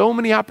 There's so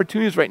many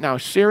opportunities right now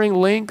sharing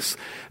links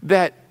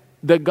that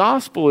the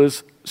gospel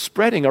is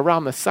spreading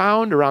around the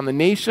sound, around the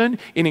nation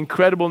in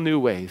incredible new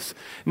ways.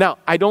 Now,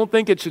 I don't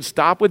think it should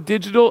stop with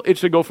digital. It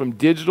should go from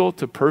digital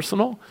to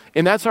personal.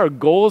 And that's our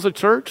goal as a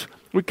church.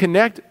 We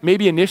connect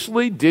maybe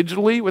initially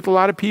digitally with a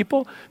lot of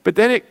people, but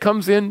then it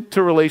comes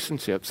into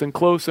relationships and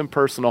close and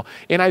personal.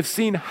 And I've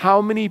seen how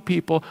many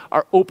people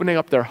are opening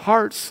up their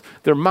hearts,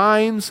 their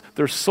minds,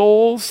 their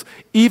souls.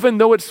 Even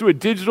though it's through a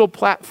digital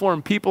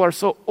platform, people are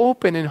so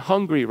open and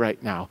hungry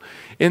right now.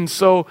 And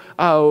so,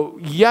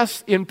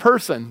 yes, in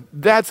person,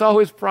 that's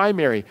always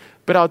primary.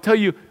 But I'll tell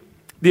you,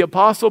 the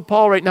Apostle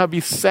Paul right now be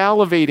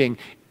salivating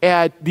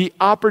at the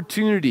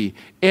opportunity,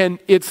 and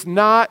it's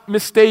not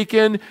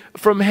mistaken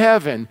from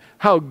heaven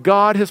how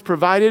God has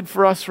provided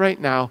for us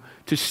right now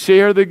to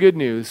share the good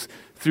news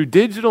through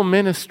digital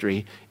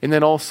ministry and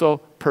then also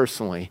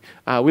personally.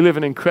 We live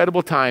in an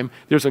incredible time.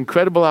 There's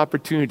incredible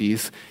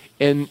opportunities,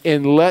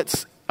 and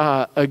let's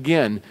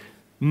again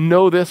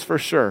know this for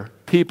sure.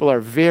 People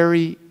are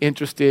very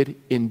interested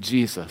in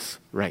Jesus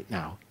right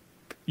now.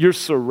 You're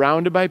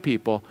surrounded by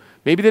people.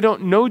 Maybe they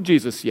don't know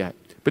Jesus yet,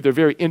 but they're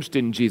very interested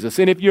in Jesus.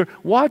 And if you're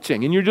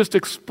watching and you're just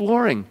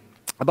exploring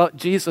about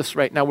Jesus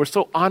right now, we're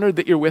so honored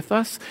that you're with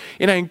us.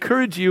 And I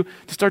encourage you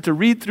to start to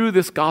read through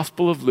this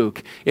Gospel of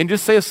Luke and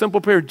just say a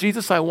simple prayer,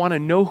 Jesus, I want to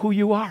know who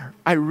you are.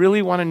 I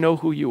really want to know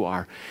who you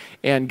are.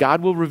 And God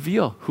will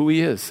reveal who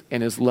he is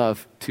and his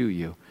love to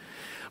you.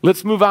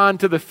 Let's move on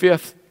to the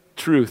fifth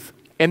truth.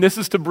 And this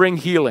is to bring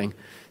healing.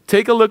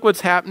 Take a look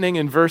what's happening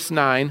in verse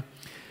 9.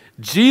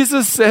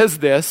 Jesus says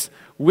this,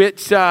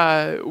 which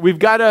we've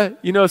got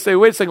to, say,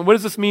 wait a second, what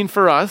does this mean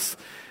for us?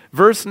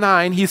 Verse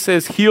 9, he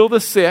says, heal the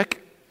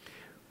sick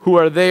who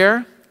are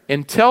there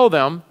and tell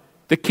them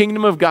the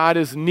kingdom of God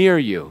is near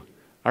you.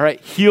 All right,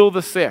 heal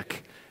the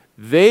sick.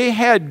 They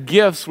had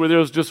gifts where there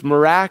was just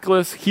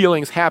miraculous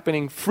healings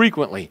happening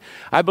frequently.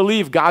 I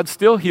believe God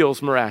still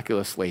heals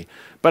miraculously.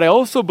 But I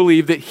also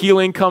believe that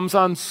healing comes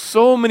on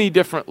so many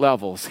different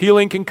levels.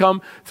 Healing can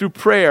come through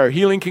prayer.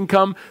 Healing can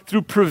come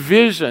through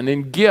provision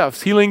and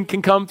gifts. Healing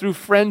can come through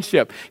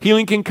friendship.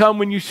 Healing can come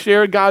when you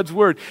share God's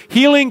word.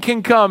 Healing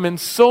can come in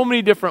so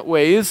many different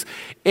ways.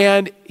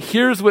 And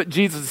here's what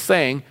Jesus is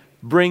saying: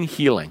 bring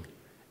healing.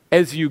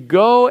 As you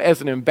go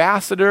as an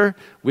ambassador,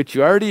 which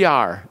you already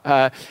are,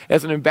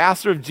 as an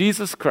ambassador of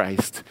Jesus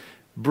Christ,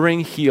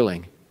 bring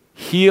healing.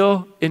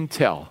 Heal and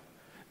tell.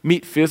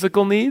 Meet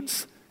physical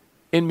needs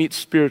and meet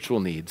spiritual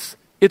needs.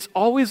 It's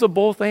always a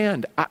both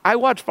and. I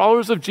watch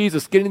followers of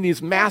Jesus get in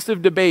these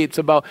massive debates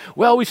about,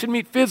 well, we should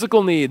meet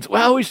physical needs.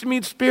 Well, we should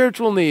meet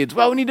spiritual needs.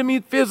 Well, we need to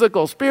meet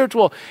physical,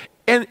 spiritual.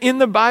 And in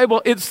the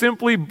Bible, it's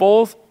simply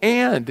both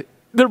and.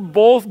 They're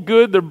both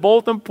good. They're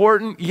both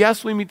important.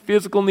 Yes, we meet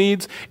physical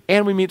needs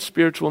and we meet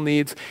spiritual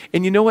needs.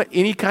 And you know what?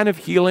 Any kind of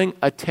healing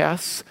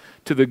attests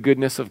to the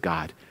goodness of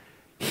God.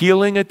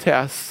 Healing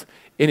attests,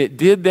 and it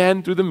did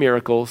then through the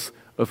miracles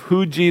of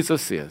who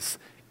Jesus is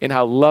and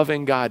how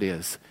loving God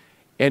is.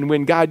 And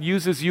when God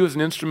uses you as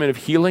an instrument of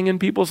healing in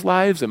people's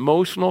lives,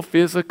 emotional,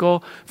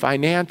 physical,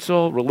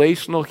 financial,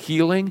 relational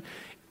healing,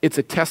 it's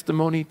a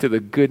testimony to the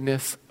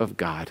goodness of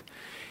God.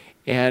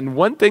 And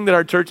one thing that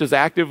our church is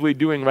actively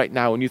doing right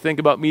now, when you think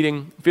about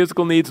meeting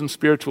physical needs and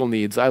spiritual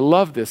needs, I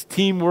love this,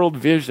 Team World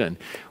Vision.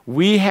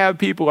 We have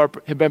people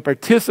who have been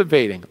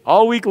participating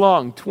all week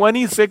long,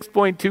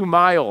 26.2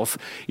 miles.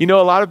 You know,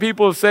 a lot of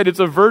people have said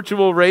it's a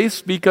virtual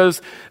race because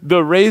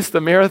the race,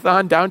 the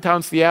marathon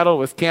downtown Seattle,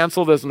 was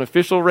canceled as an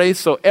official race.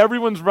 So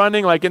everyone's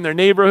running like in their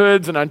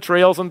neighborhoods and on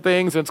trails and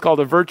things, and it's called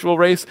a virtual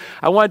race.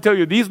 I want to tell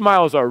you, these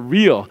miles are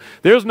real.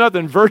 There's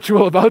nothing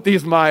virtual about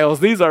these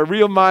miles. These are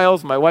real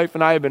miles. My wife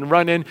and I have been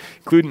running,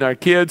 including our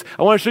kids.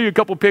 I want to show you a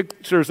couple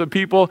pictures of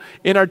people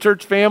in our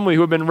church family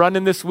who have been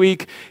running this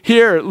week.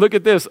 Here, look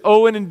at this.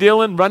 Owen and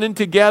Dylan running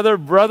together,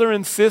 brother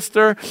and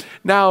sister.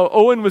 Now,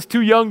 Owen was too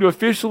young to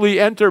officially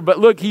enter, but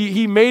look,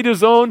 he made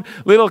his own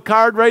little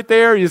card right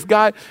there. He's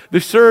got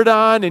the shirt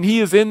on, and he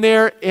is in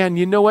there. And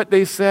you know what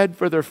they said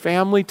for their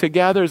family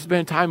together? It's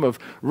been a time of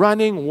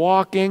running,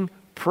 walking,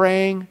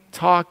 praying,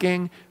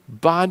 talking,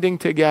 bonding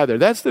together.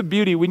 That's the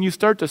beauty. When you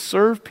start to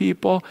serve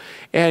people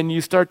and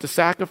you start to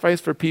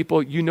sacrifice for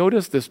people, you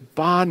notice this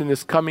bond and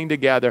this coming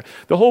together.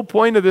 The whole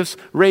point of this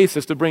race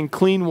is to bring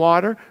clean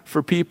water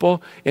for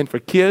people and for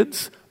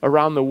kids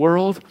around the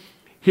world.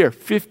 Here,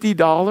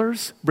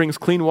 $50 brings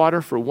clean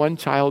water for one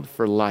child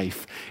for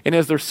life. And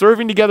as they're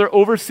serving together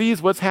overseas,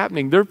 what's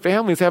happening? Their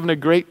family's having a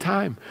great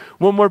time.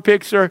 One more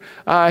picture.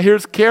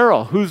 Here's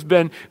Carol, who's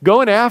been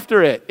going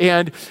after it.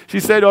 And she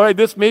said, all right,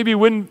 this maybe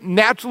wouldn't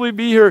naturally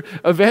be her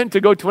event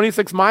to go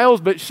 26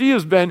 miles, but she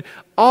has been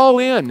all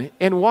in.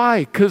 And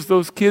why? Because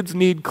those kids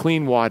need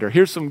clean water.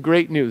 Here's some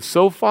great news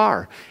so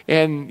far.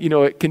 And, you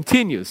know, it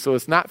continues, so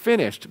it's not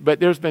finished. But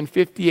there's been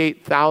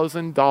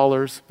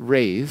 $58,000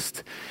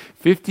 raised.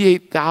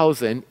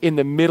 $58,000 in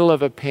the middle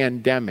of a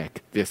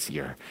pandemic this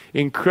year.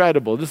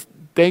 Incredible. Just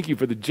thank you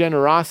for the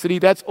generosity.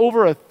 That's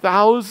over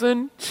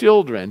 1,000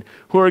 children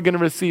who are going to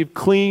receive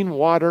clean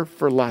water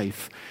for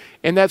life.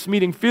 And that's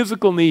meeting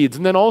physical needs.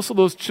 And then also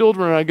those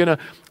children are going to,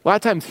 a lot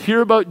of times,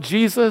 hear about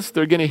Jesus.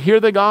 They're going to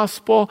hear the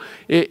gospel.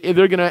 They're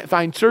going to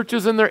find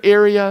churches in their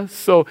area.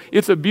 So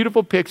it's a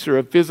beautiful picture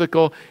of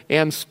physical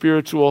and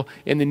spiritual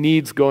and the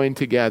needs going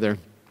together.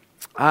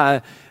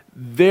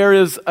 There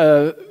is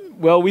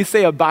we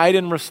say abide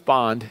and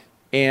respond,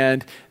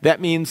 and that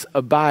means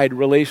abide,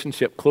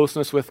 relationship,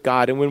 closeness with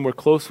God. And when we're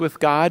close with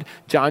God,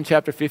 John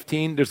chapter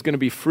 15, there's going to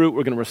be fruit.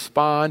 We're going to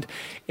respond.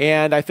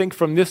 And I think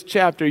from this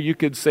chapter, you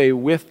could say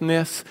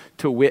witness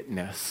to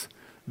witness.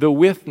 The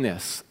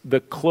witness, the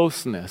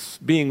closeness,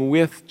 being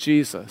with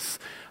Jesus,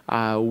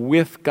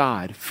 with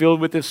God, filled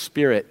with His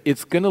Spirit,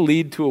 it's going to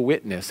lead to a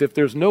witness. If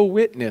there's no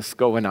witness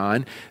going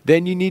on,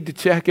 then you need to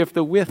check if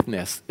the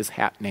witness is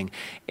happening.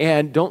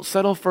 And don't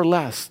settle for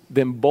less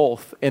than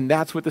both. And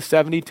that's what the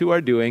 72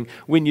 are doing.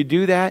 When you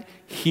do that,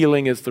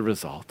 healing is the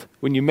result.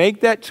 When you make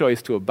that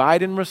choice to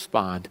abide and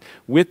respond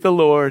with the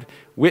Lord,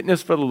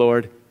 witness for the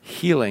Lord,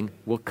 healing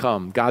will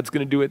come. God's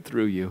going to do it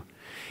through you.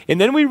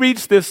 And then we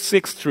reach this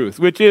sixth truth,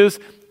 which is,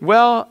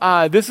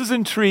 this is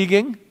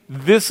intriguing.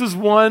 This is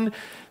one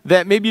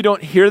that maybe you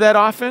don't hear that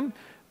often,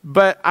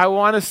 but I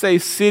want to say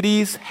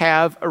cities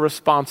have a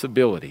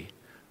responsibility.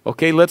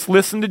 Okay, let's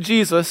listen to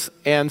Jesus,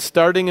 and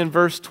starting in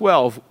verse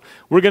 12,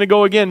 we're going to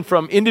go again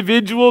from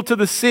individual to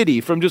the city,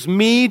 from just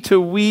me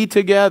to we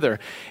together.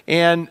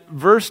 And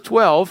verse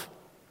 12,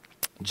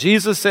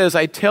 Jesus says,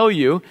 I tell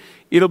you,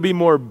 it'll be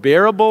more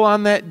bearable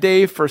on that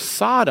day for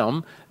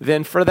Sodom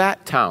than for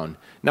that town.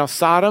 Now,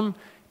 Sodom,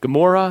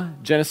 Gomorrah,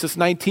 Genesis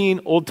 19,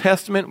 Old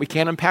Testament. We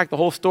can't unpack the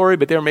whole story,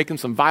 but they were making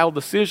some vile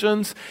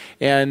decisions,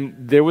 and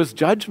there was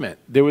judgment.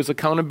 There was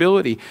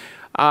accountability.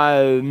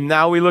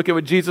 Now we look at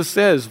what Jesus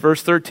says,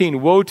 verse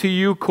 13. Woe to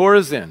you,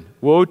 Chorazin.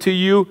 Woe to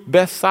you,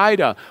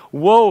 Bethsaida.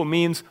 Woe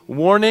means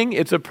warning.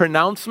 It's a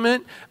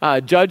pronouncement.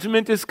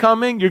 Judgment is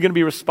coming. You're going to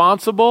be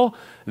responsible.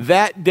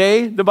 That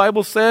day, the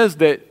Bible says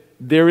that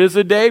there is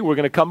a day we're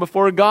going to come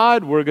before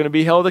God. We're going to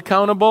be held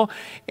accountable.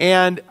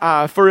 And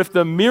for if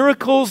the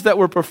miracles that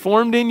were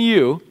performed in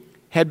you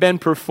had been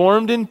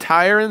performed in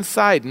Tyre and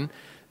Sidon,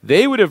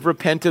 they would have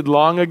repented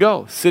long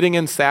ago, sitting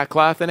in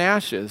sackcloth and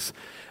ashes.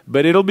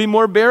 But it'll be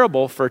more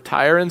bearable for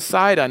Tyre and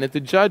Sidon at the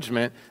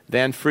judgment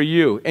than for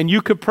you. And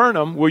you,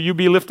 Capernaum, will you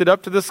be lifted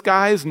up to the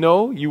skies?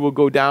 No, you will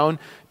go down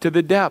to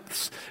the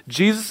depths.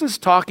 Jesus is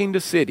talking to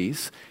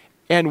cities,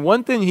 and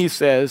one thing he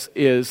says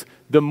is,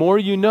 the more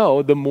you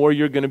know, the more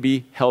you're going to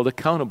be held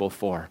accountable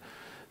for.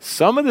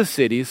 Some of the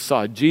cities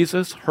saw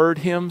Jesus, heard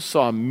him,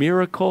 saw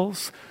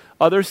miracles.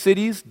 Other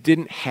cities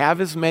didn't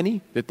have as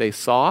many that they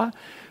saw.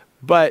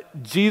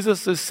 But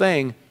Jesus is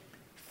saying,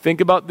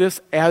 think about this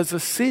as a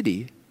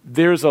city.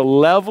 There's a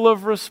level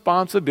of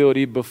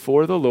responsibility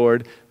before the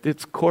Lord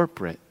that's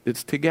corporate,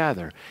 that's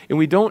together. And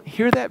we don't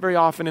hear that very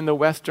often in the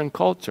Western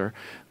culture,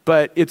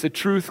 but it's a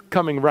truth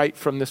coming right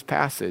from this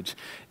passage.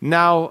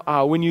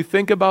 Now, when you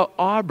think about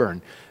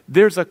Auburn,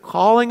 there's a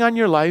calling on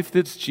your life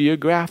that's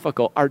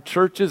geographical. Our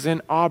church is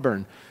in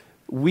Auburn.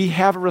 We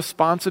have a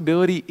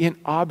responsibility in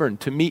Auburn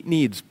to meet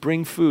needs,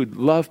 bring food,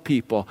 love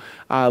people,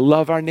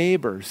 love our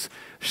neighbors,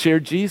 share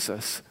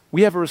Jesus.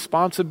 We have a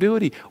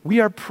responsibility. We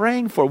are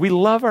praying for, we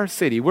love our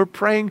city. We're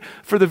praying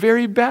for the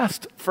very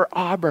best for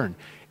Auburn.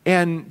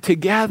 And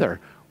together,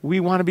 we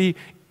want to be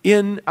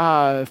in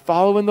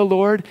following the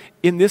Lord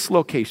in this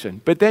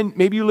location. But then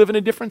maybe you live in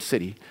a different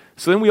city.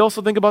 So then we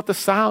also think about the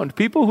sound.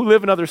 People who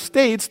live in other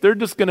states, they're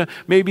just going to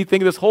maybe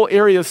think this whole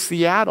area is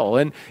Seattle.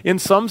 And in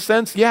some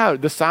sense, yeah,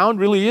 the sound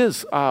really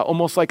is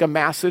almost like a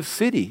massive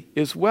city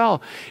as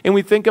well. And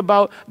we think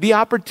about the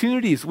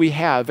opportunities we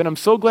have. And I'm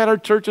so glad our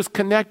church is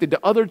connected to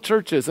other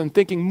churches and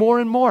thinking more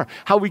and more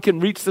how we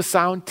can reach the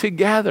sound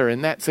together.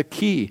 And that's a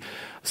key.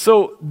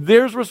 So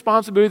there's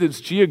responsibility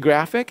that's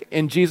geographic,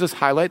 and Jesus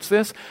highlights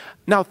this.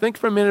 Now think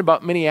for a minute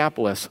about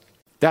Minneapolis.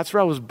 That's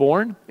where I was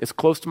born. It's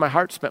close to my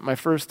heart. Spent my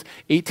first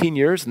 18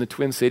 years in the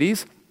Twin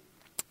Cities.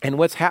 And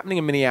what's happening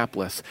in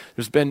Minneapolis?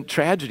 There's been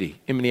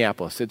tragedy in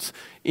Minneapolis. It's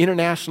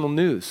international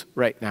news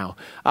right now.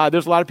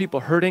 There's a lot of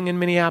people hurting in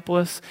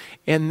Minneapolis.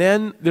 And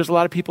then there's a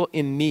lot of people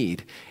in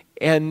need.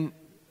 And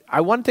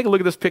I want to take a look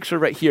at this picture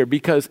right here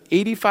because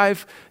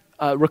 85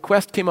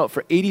 request came out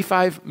for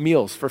 85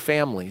 meals for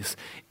families.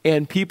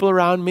 And people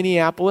around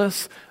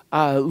Minneapolis,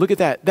 look at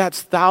that.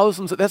 That's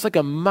thousands. That's like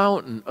a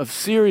mountain of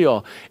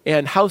cereal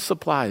and house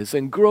supplies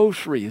and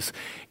groceries.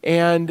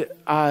 And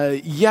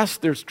yes,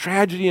 there's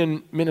tragedy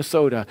in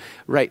Minnesota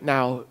right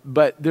now,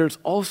 but there's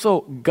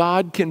also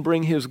God can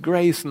bring his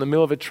grace in the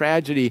middle of a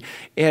tragedy.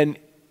 And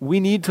we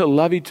need to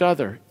love each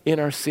other in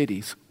our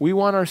cities. We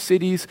want our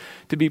cities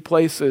to be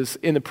places.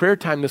 In the prayer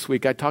time this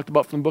week, I talked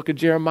about from the book of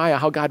Jeremiah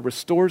how God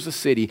restores a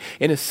city,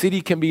 and a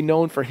city can be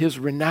known for his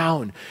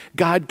renown.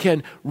 God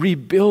can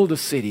rebuild a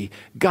city.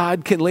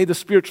 God can lay the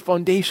spiritual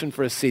foundation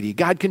for a city.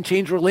 God can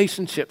change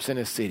relationships in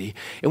a city.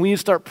 And we need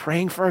to start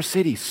praying for our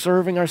city,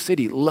 serving our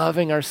city,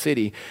 loving our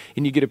city,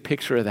 and you get a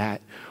picture of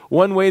that.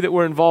 One way that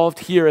we're involved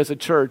here as a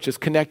church is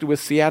connected with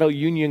Seattle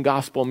Union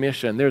Gospel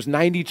Mission. There's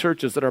 90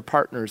 churches that are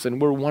partners,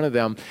 and we're one of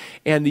them.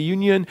 And the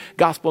Union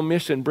Gospel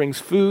Mission brings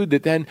food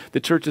that then the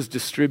churches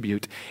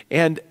distribute.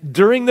 And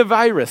during the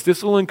virus,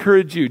 this will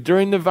encourage you,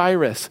 during the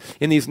virus,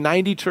 in these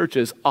 90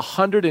 churches,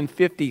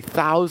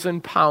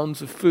 150,000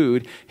 pounds of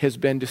food has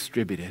been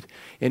distributed.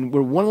 And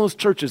we're one of those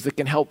churches that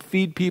can help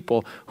feed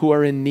people who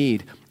are in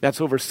need. That's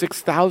over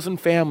 6,000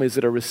 families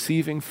that are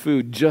receiving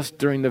food just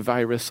during the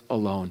virus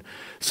alone.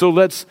 So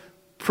let's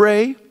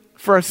pray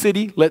for our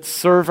city. Let's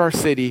serve our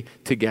city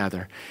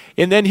together.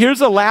 And then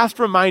here's a last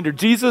reminder.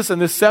 Jesus in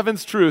the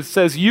seventh truth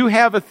says, you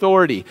have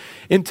authority.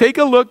 And take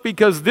a look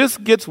because this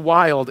gets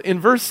wild. In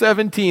verse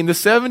 17, the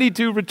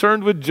 72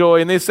 returned with joy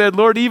and they said,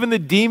 Lord, even the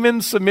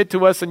demons submit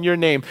to us in your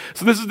name.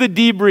 So this is the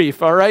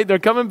debrief, all right? They're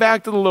coming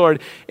back to the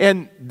Lord.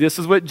 And this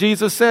is what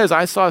Jesus says.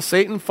 I saw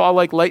Satan fall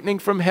like lightning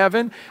from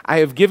heaven. I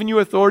have given you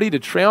authority to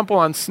trample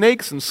on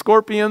snakes and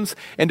scorpions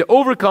and to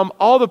overcome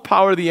all the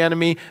power of the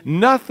enemy.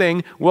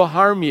 Nothing will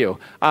harm you.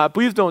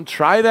 Please don't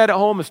try that at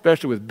home,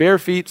 especially with bare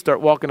feet. Start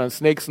walking on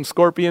snakes and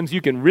scorpions. You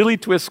can really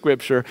twist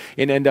scripture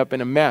and end up in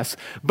a mess.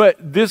 But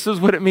this is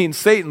what it means.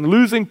 Satan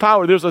losing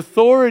power. There's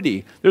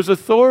authority. There's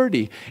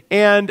authority.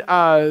 And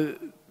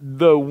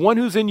the one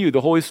who's in you, the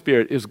Holy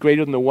Spirit, is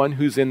greater than the one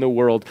who's in the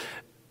world.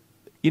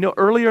 You know,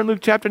 earlier in Luke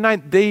chapter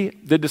 9, the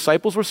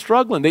disciples were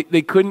struggling.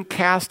 They couldn't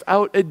cast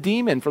out a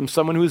demon from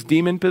someone who's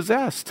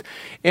demon-possessed.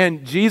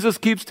 And Jesus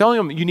keeps telling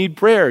them, you need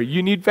prayer,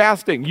 you need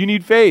fasting, you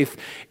need faith,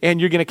 and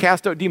you're going to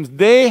cast out demons.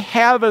 They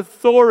have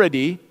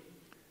authority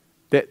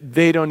that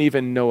they don't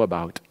even know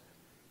about.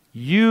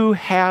 You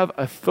have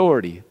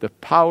authority, the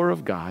power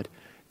of God,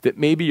 that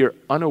maybe you're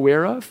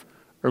unaware of,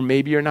 or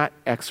maybe you're not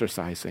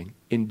exercising.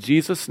 In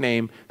Jesus'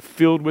 name,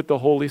 filled with the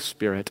Holy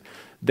Spirit,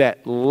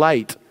 that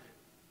light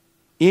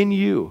in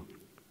you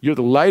You're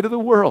the light of the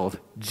world.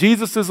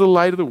 Jesus is the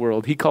light of the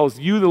world. He calls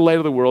you the light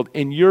of the world,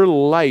 and your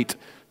light,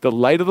 the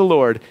light of the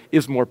Lord,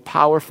 is more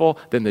powerful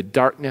than the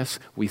darkness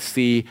we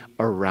see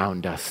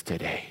around us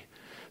today.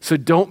 So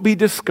don't be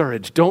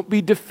discouraged. Don't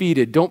be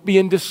defeated. Don't be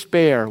in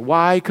despair.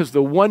 Why? Because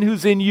the one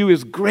who's in you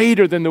is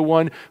greater than the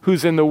one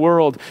who's in the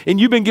world. And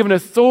you've been given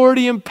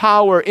authority and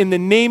power in the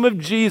name of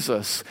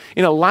Jesus,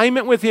 in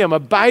alignment with him,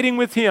 abiding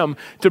with him,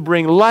 to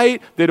bring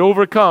light that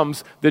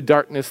overcomes the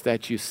darkness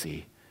that you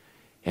see.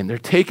 And they're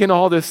taking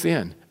all this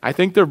in. I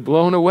think they're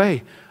blown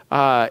away.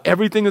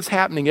 Everything that's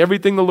happening,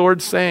 everything the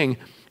Lord's saying.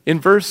 In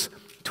verse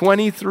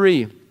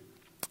 23,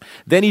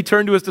 then he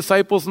turned to his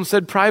disciples and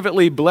said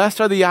privately,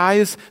 blessed are the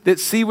eyes that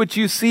see what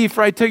you see,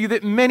 for I tell you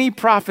that many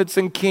prophets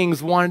and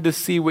kings wanted to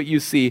see what you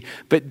see,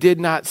 but did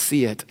not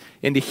see it,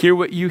 and to hear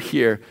what you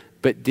hear,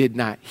 but did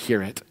not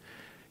hear it.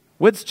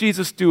 What's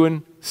Jesus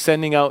doing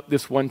sending out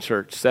this one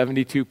church,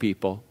 72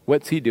 people?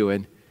 What's he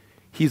doing?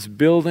 He's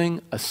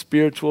building a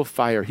spiritual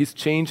fire. He's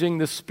changing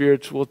the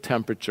spiritual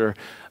temperature.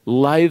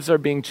 Lives are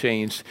being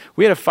changed.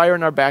 We had a fire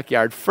in our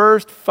backyard.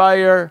 First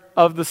fire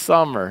of the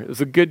summer. It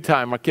was a good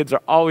time. Our kids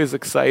are always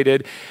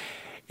excited.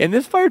 And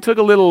this fire took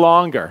a little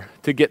longer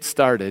to get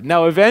started.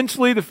 Now,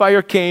 eventually the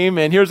fire came,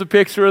 and here's a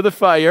picture of the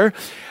fire.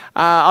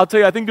 I'll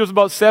tell you, I think there was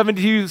about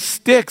 72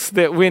 sticks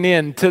that went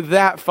into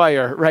that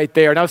fire right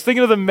there. And I was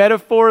thinking of the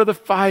metaphor of the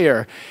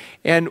fire.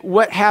 And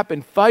what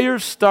happened?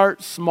 Fires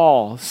start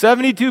small.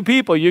 72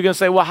 people. You're going to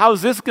say, well,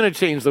 how's this going to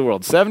change the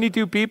world?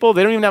 72 people?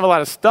 They don't even have a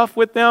lot of stuff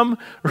with them,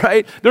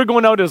 right? They're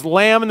going out as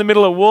lamb in the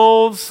middle of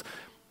wolves.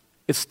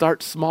 It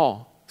starts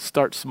small.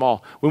 Start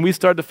small. When we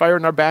started the fire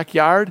in our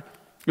backyard,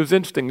 it was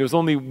interesting. There was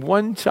only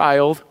one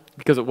child,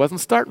 because it wasn't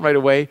starting right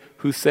away,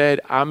 who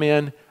said, I'm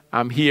in,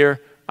 I'm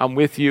here, I'm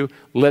with you,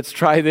 let's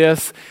try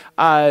this.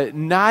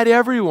 Not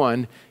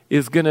everyone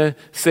is going to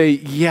say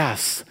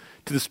yes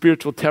to the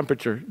spiritual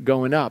temperature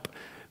going up.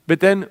 But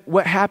then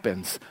what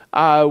happens?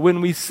 When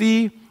we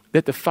see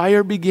that the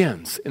fire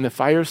begins and the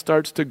fire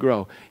starts to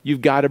grow,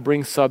 you've got to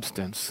bring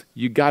substance.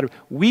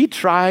 We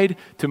tried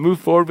to move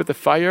forward with the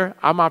fire.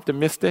 I'm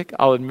optimistic,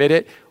 I'll admit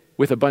it,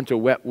 with a bunch of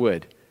wet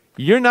wood.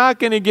 You're not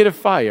going to get a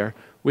fire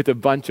with a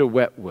bunch of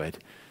wet wood.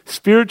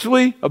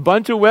 Spiritually, a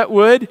bunch of wet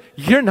wood,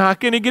 you're not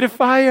going to get a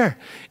fire.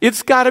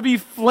 It's got to be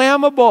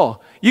flammable.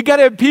 You got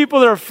to have people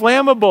that are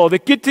flammable,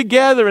 that get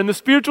together, and the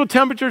spiritual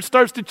temperature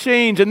starts to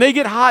change, and they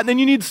get hot, and then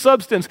you need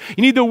substance.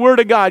 You need the Word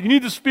of God. You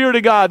need the Spirit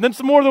of God. And then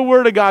some more of the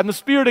Word of God and the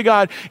Spirit of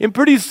God. And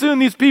pretty soon,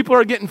 these people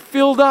are getting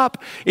filled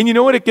up. And you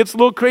know what? It gets a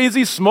little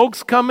crazy.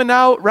 Smoke's coming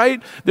out,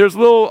 right? There's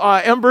little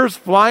embers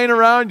flying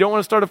around. You don't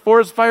want to start a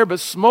forest fire, but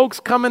smoke's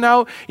coming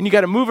out, and you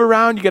got to move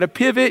around. You got to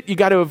pivot. You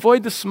got to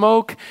avoid the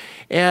smoke.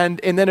 And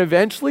then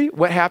eventually,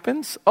 what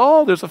happens?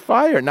 Oh, there's a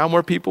fire. Now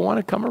more people want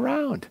to come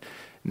around.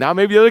 Now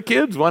maybe other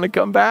kids want to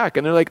come back.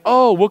 And they're like,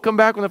 oh, we'll come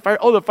back when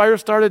the fire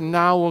started.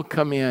 Now we'll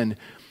come in.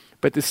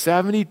 But the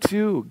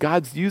 72,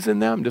 God's using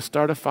them to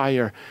start a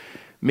fire.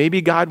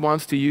 Maybe God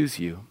wants to use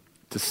you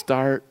to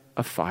start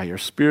a fire,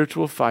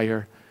 spiritual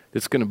fire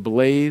that's going to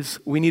blaze.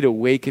 We need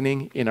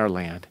awakening in our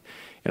land.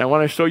 And I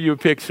want to show you a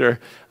picture.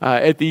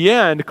 At the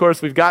end, of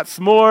course, we've got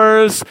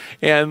s'mores.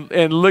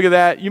 And look at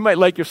that. You might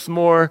like your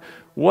s'more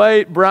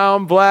white,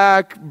 brown,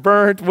 black,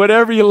 burnt,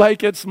 whatever you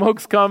like it,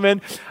 smoke's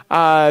coming.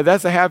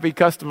 That's a happy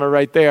customer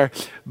right there.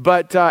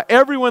 But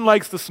everyone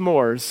likes the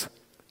s'mores,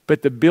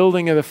 but the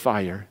building of the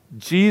fire.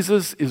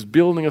 Jesus is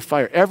building a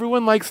fire.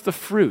 Everyone likes the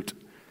fruit,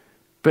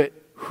 but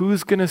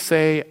who's going to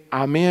say,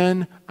 I'm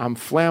in, I'm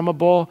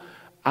flammable,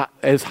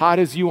 as hot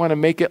as you want to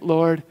make it,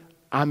 Lord,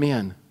 I'm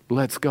in,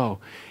 let's go.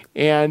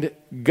 And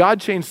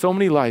God changed so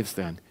many lives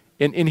then.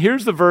 And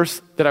here's the verse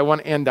that I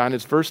want to end on.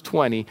 It's verse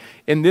 20.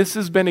 And this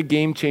has been a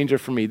game changer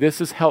for me. This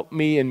has helped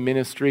me in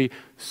ministry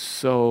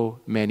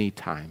so many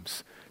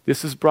times.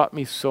 This has brought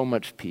me so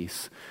much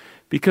peace.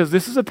 Because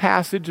this is a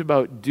passage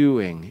about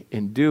doing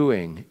and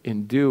doing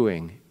and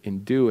doing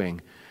and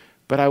doing.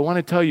 But I want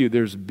to tell you,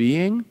 there's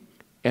being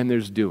and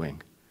there's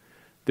doing.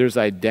 There's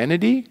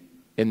identity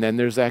and then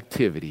there's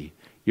activity.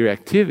 Your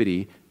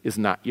activity is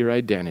not your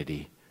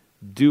identity.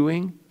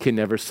 Doing can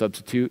never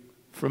substitute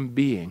from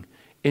being.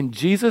 And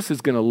Jesus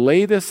is going to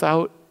lay this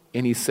out,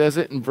 and he says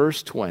it in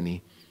verse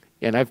 20.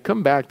 And I've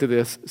come back to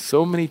this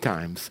so many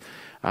times.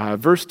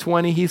 Verse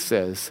 20, he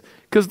says,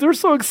 because they're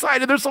so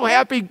excited, they're so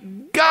happy.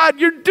 God,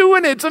 you're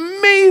doing it. It's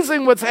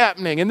amazing what's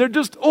happening. And they're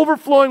just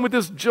overflowing with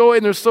this joy,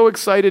 and they're so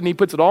excited. And he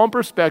puts it all in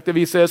perspective.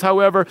 He says,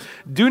 however,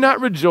 do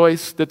not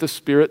rejoice that the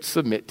spirits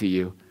submit to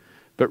you,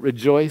 but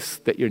rejoice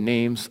that your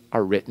names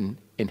are written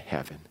in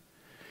heaven.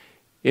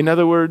 In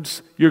other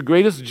words, your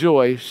greatest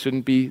joy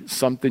shouldn't be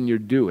something you're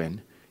doing.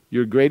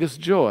 Your greatest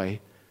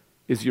joy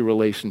is your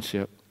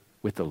relationship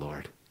with the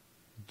Lord.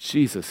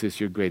 Jesus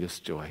is your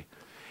greatest joy.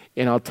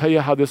 And I'll tell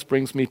you how this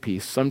brings me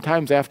peace.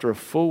 Sometimes after a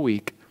full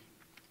week,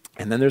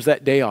 and then there's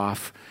that day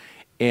off,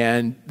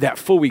 and that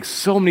full week,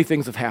 so many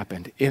things have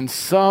happened. And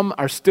some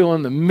are still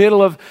in the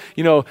middle of,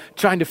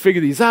 trying to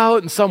figure these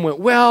out, and some went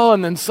well,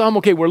 and then some,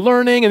 okay, we're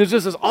learning, and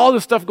there's just all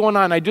this stuff going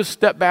on. I just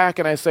step back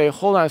and I say,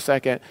 hold on a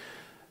second.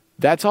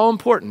 That's all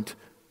important,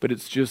 but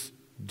it's just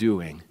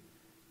doing.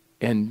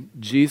 And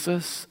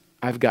Jesus,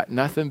 I've got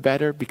nothing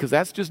better, because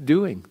that's just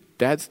doing.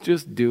 That's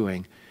just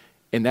doing.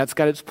 And that's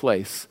got its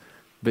place.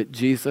 But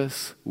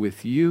Jesus,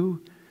 with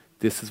you,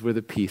 this is where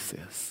the peace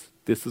is.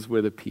 This is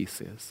where the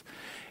peace is.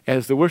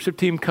 As the worship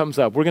team comes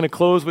up, we're going to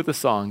close with a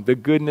song, The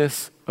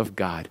Goodness of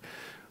God.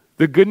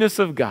 The goodness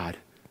of God.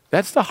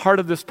 That's the heart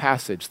of this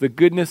passage, the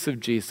goodness of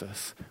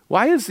Jesus.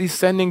 Why is he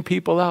sending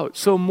people out?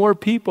 So more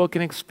people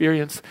can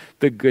experience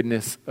the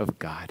goodness of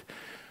God.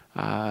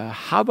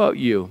 How about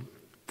you?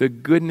 The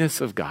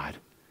goodness of God.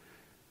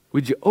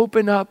 Would you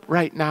open up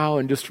right now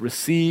and just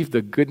receive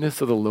the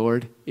goodness of the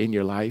Lord in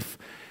your life?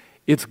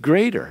 It's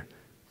greater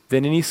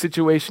than any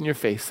situation you're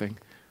facing.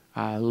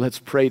 Let's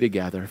pray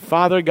together.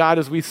 Father God,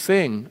 as we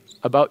sing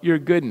about your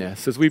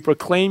goodness, as we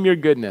proclaim your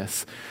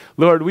goodness,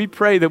 Lord, we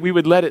pray that we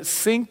would let it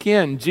sink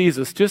in,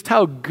 Jesus, just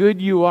how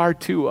good you are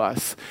to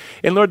us.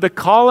 And Lord, the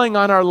calling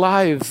on our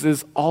lives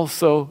is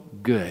also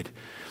good.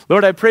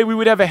 Lord, I pray we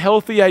would have a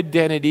healthy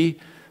identity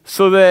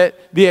so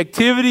that the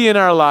activity in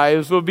our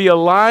lives will be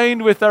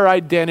aligned with our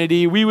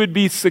identity. We would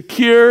be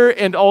secure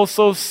and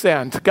also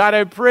sent. God,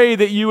 I pray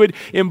that you would,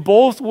 in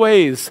both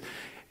ways,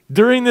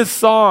 during this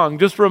song,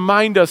 just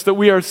remind us that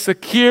we are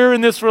secure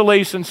in this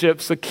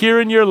relationship, secure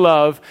in your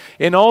love,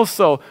 and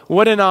also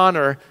what an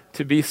honor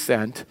to be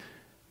sent.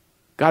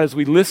 God, as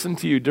we listen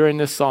to you during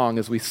this song,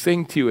 as we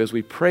sing to you, as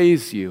we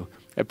praise you,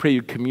 I pray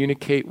you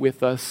communicate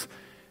with us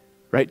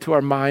right to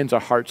our minds, our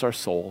hearts, our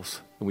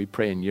souls. And we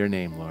pray in your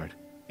name, Lord.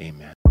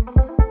 Amen.